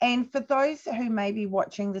 And for those who may be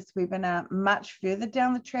watching this webinar much further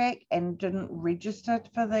down the track and didn't register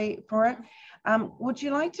for it, would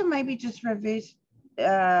you like to maybe just revert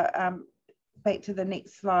back to the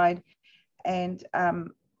next slide, and I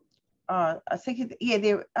think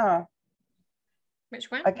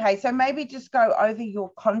which one? Okay, so maybe just go over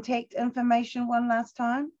your contact information one last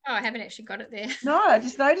time. Oh, I haven't actually got it there. No, I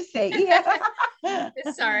just noticed that.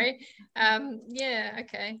 Sorry.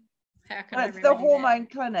 Okay. How can it's the Hormone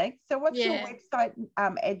Clinic. So what's your website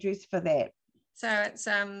address for that? So it's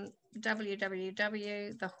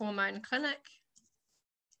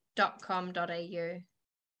www.thehormoneclinic.com.au.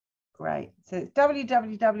 Great. So it's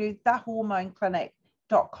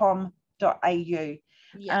www.thehormoneclinic.com.au.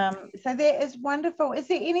 Yeah. So that is wonderful. Is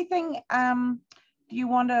there anything do you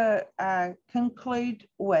want to conclude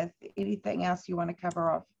with? Anything else you want to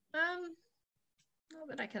cover off? Not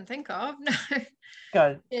that I can think of. No.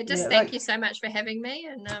 Good. Yeah, just thank you so much for having me,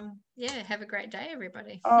 and yeah, have a great day,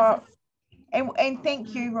 everybody. And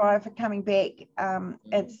thank you, Raia, for coming back.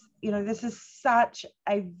 It's, you know, this is such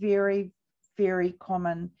a very, very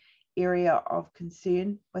common area of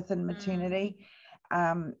concern within maternity,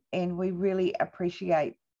 and we really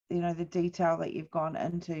appreciate, you know, the detail that you've gone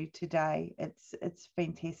into today. It's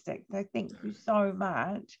fantastic. So thank you so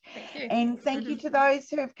much. Thank you. And thank you to those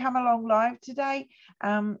who have come along live today.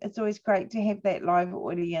 It's always great to have that live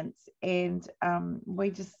audience, and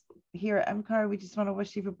we just here at IMCO, we just want to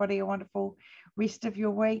wish everybody a wonderful rest of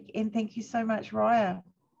your week, and thank you so much, Raia.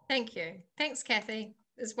 Thank you. Thanks, Kathy.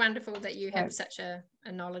 It's wonderful that you have such a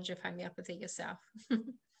knowledge of homeopathy yourself.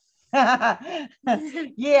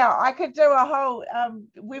 Yeah, I could do a whole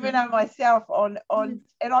webinar myself on and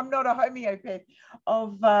I'm not a homeopath,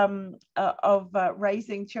 of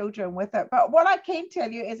raising children with it. But what I can tell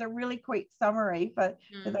you is a really quick summary for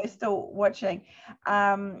those still watching,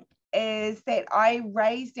 is that I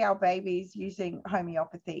raised our babies using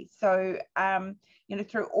homeopathy. So you know,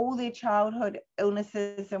 through all their childhood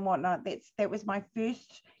illnesses and whatnot, that was my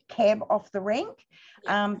first cab off the rank,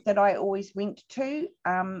 that I always went to.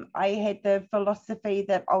 I had the philosophy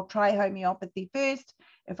that I'll try homeopathy first.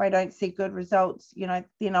 If I don't see good results, you know,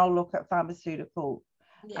 then I'll look at pharmaceutical.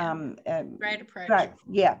 Great approach. Drugs.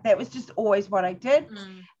 Yeah, that was just always what I did.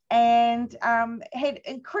 And had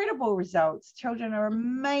incredible results. Children are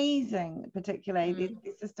amazing, particularly their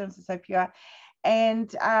systems are so pure.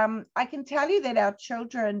 And I can tell you that our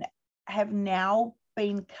children have now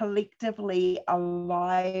been collectively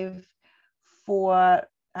alive for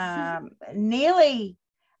nearly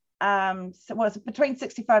between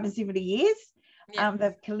 65 and 70 years.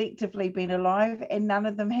 They've collectively been alive, and none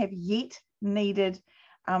of them have yet needed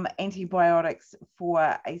antibiotics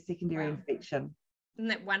for a secondary infection. Isn't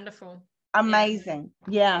that wonderful? Amazing.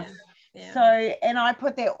 Yeah. So, and I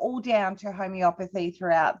put that all down to homeopathy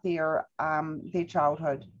throughout their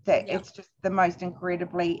childhood. That it's just the most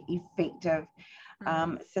incredibly effective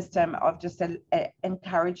system of just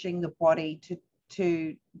encouraging the body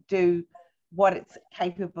to do what it's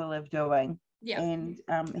capable of doing, and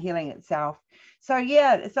healing itself. So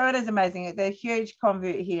so it is amazing. They're a huge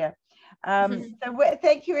convert here. So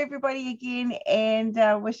thank you everybody again, and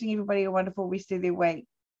wishing everybody a wonderful rest of their week.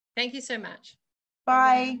 Thank you so much.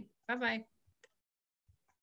 Bye. Bye-bye.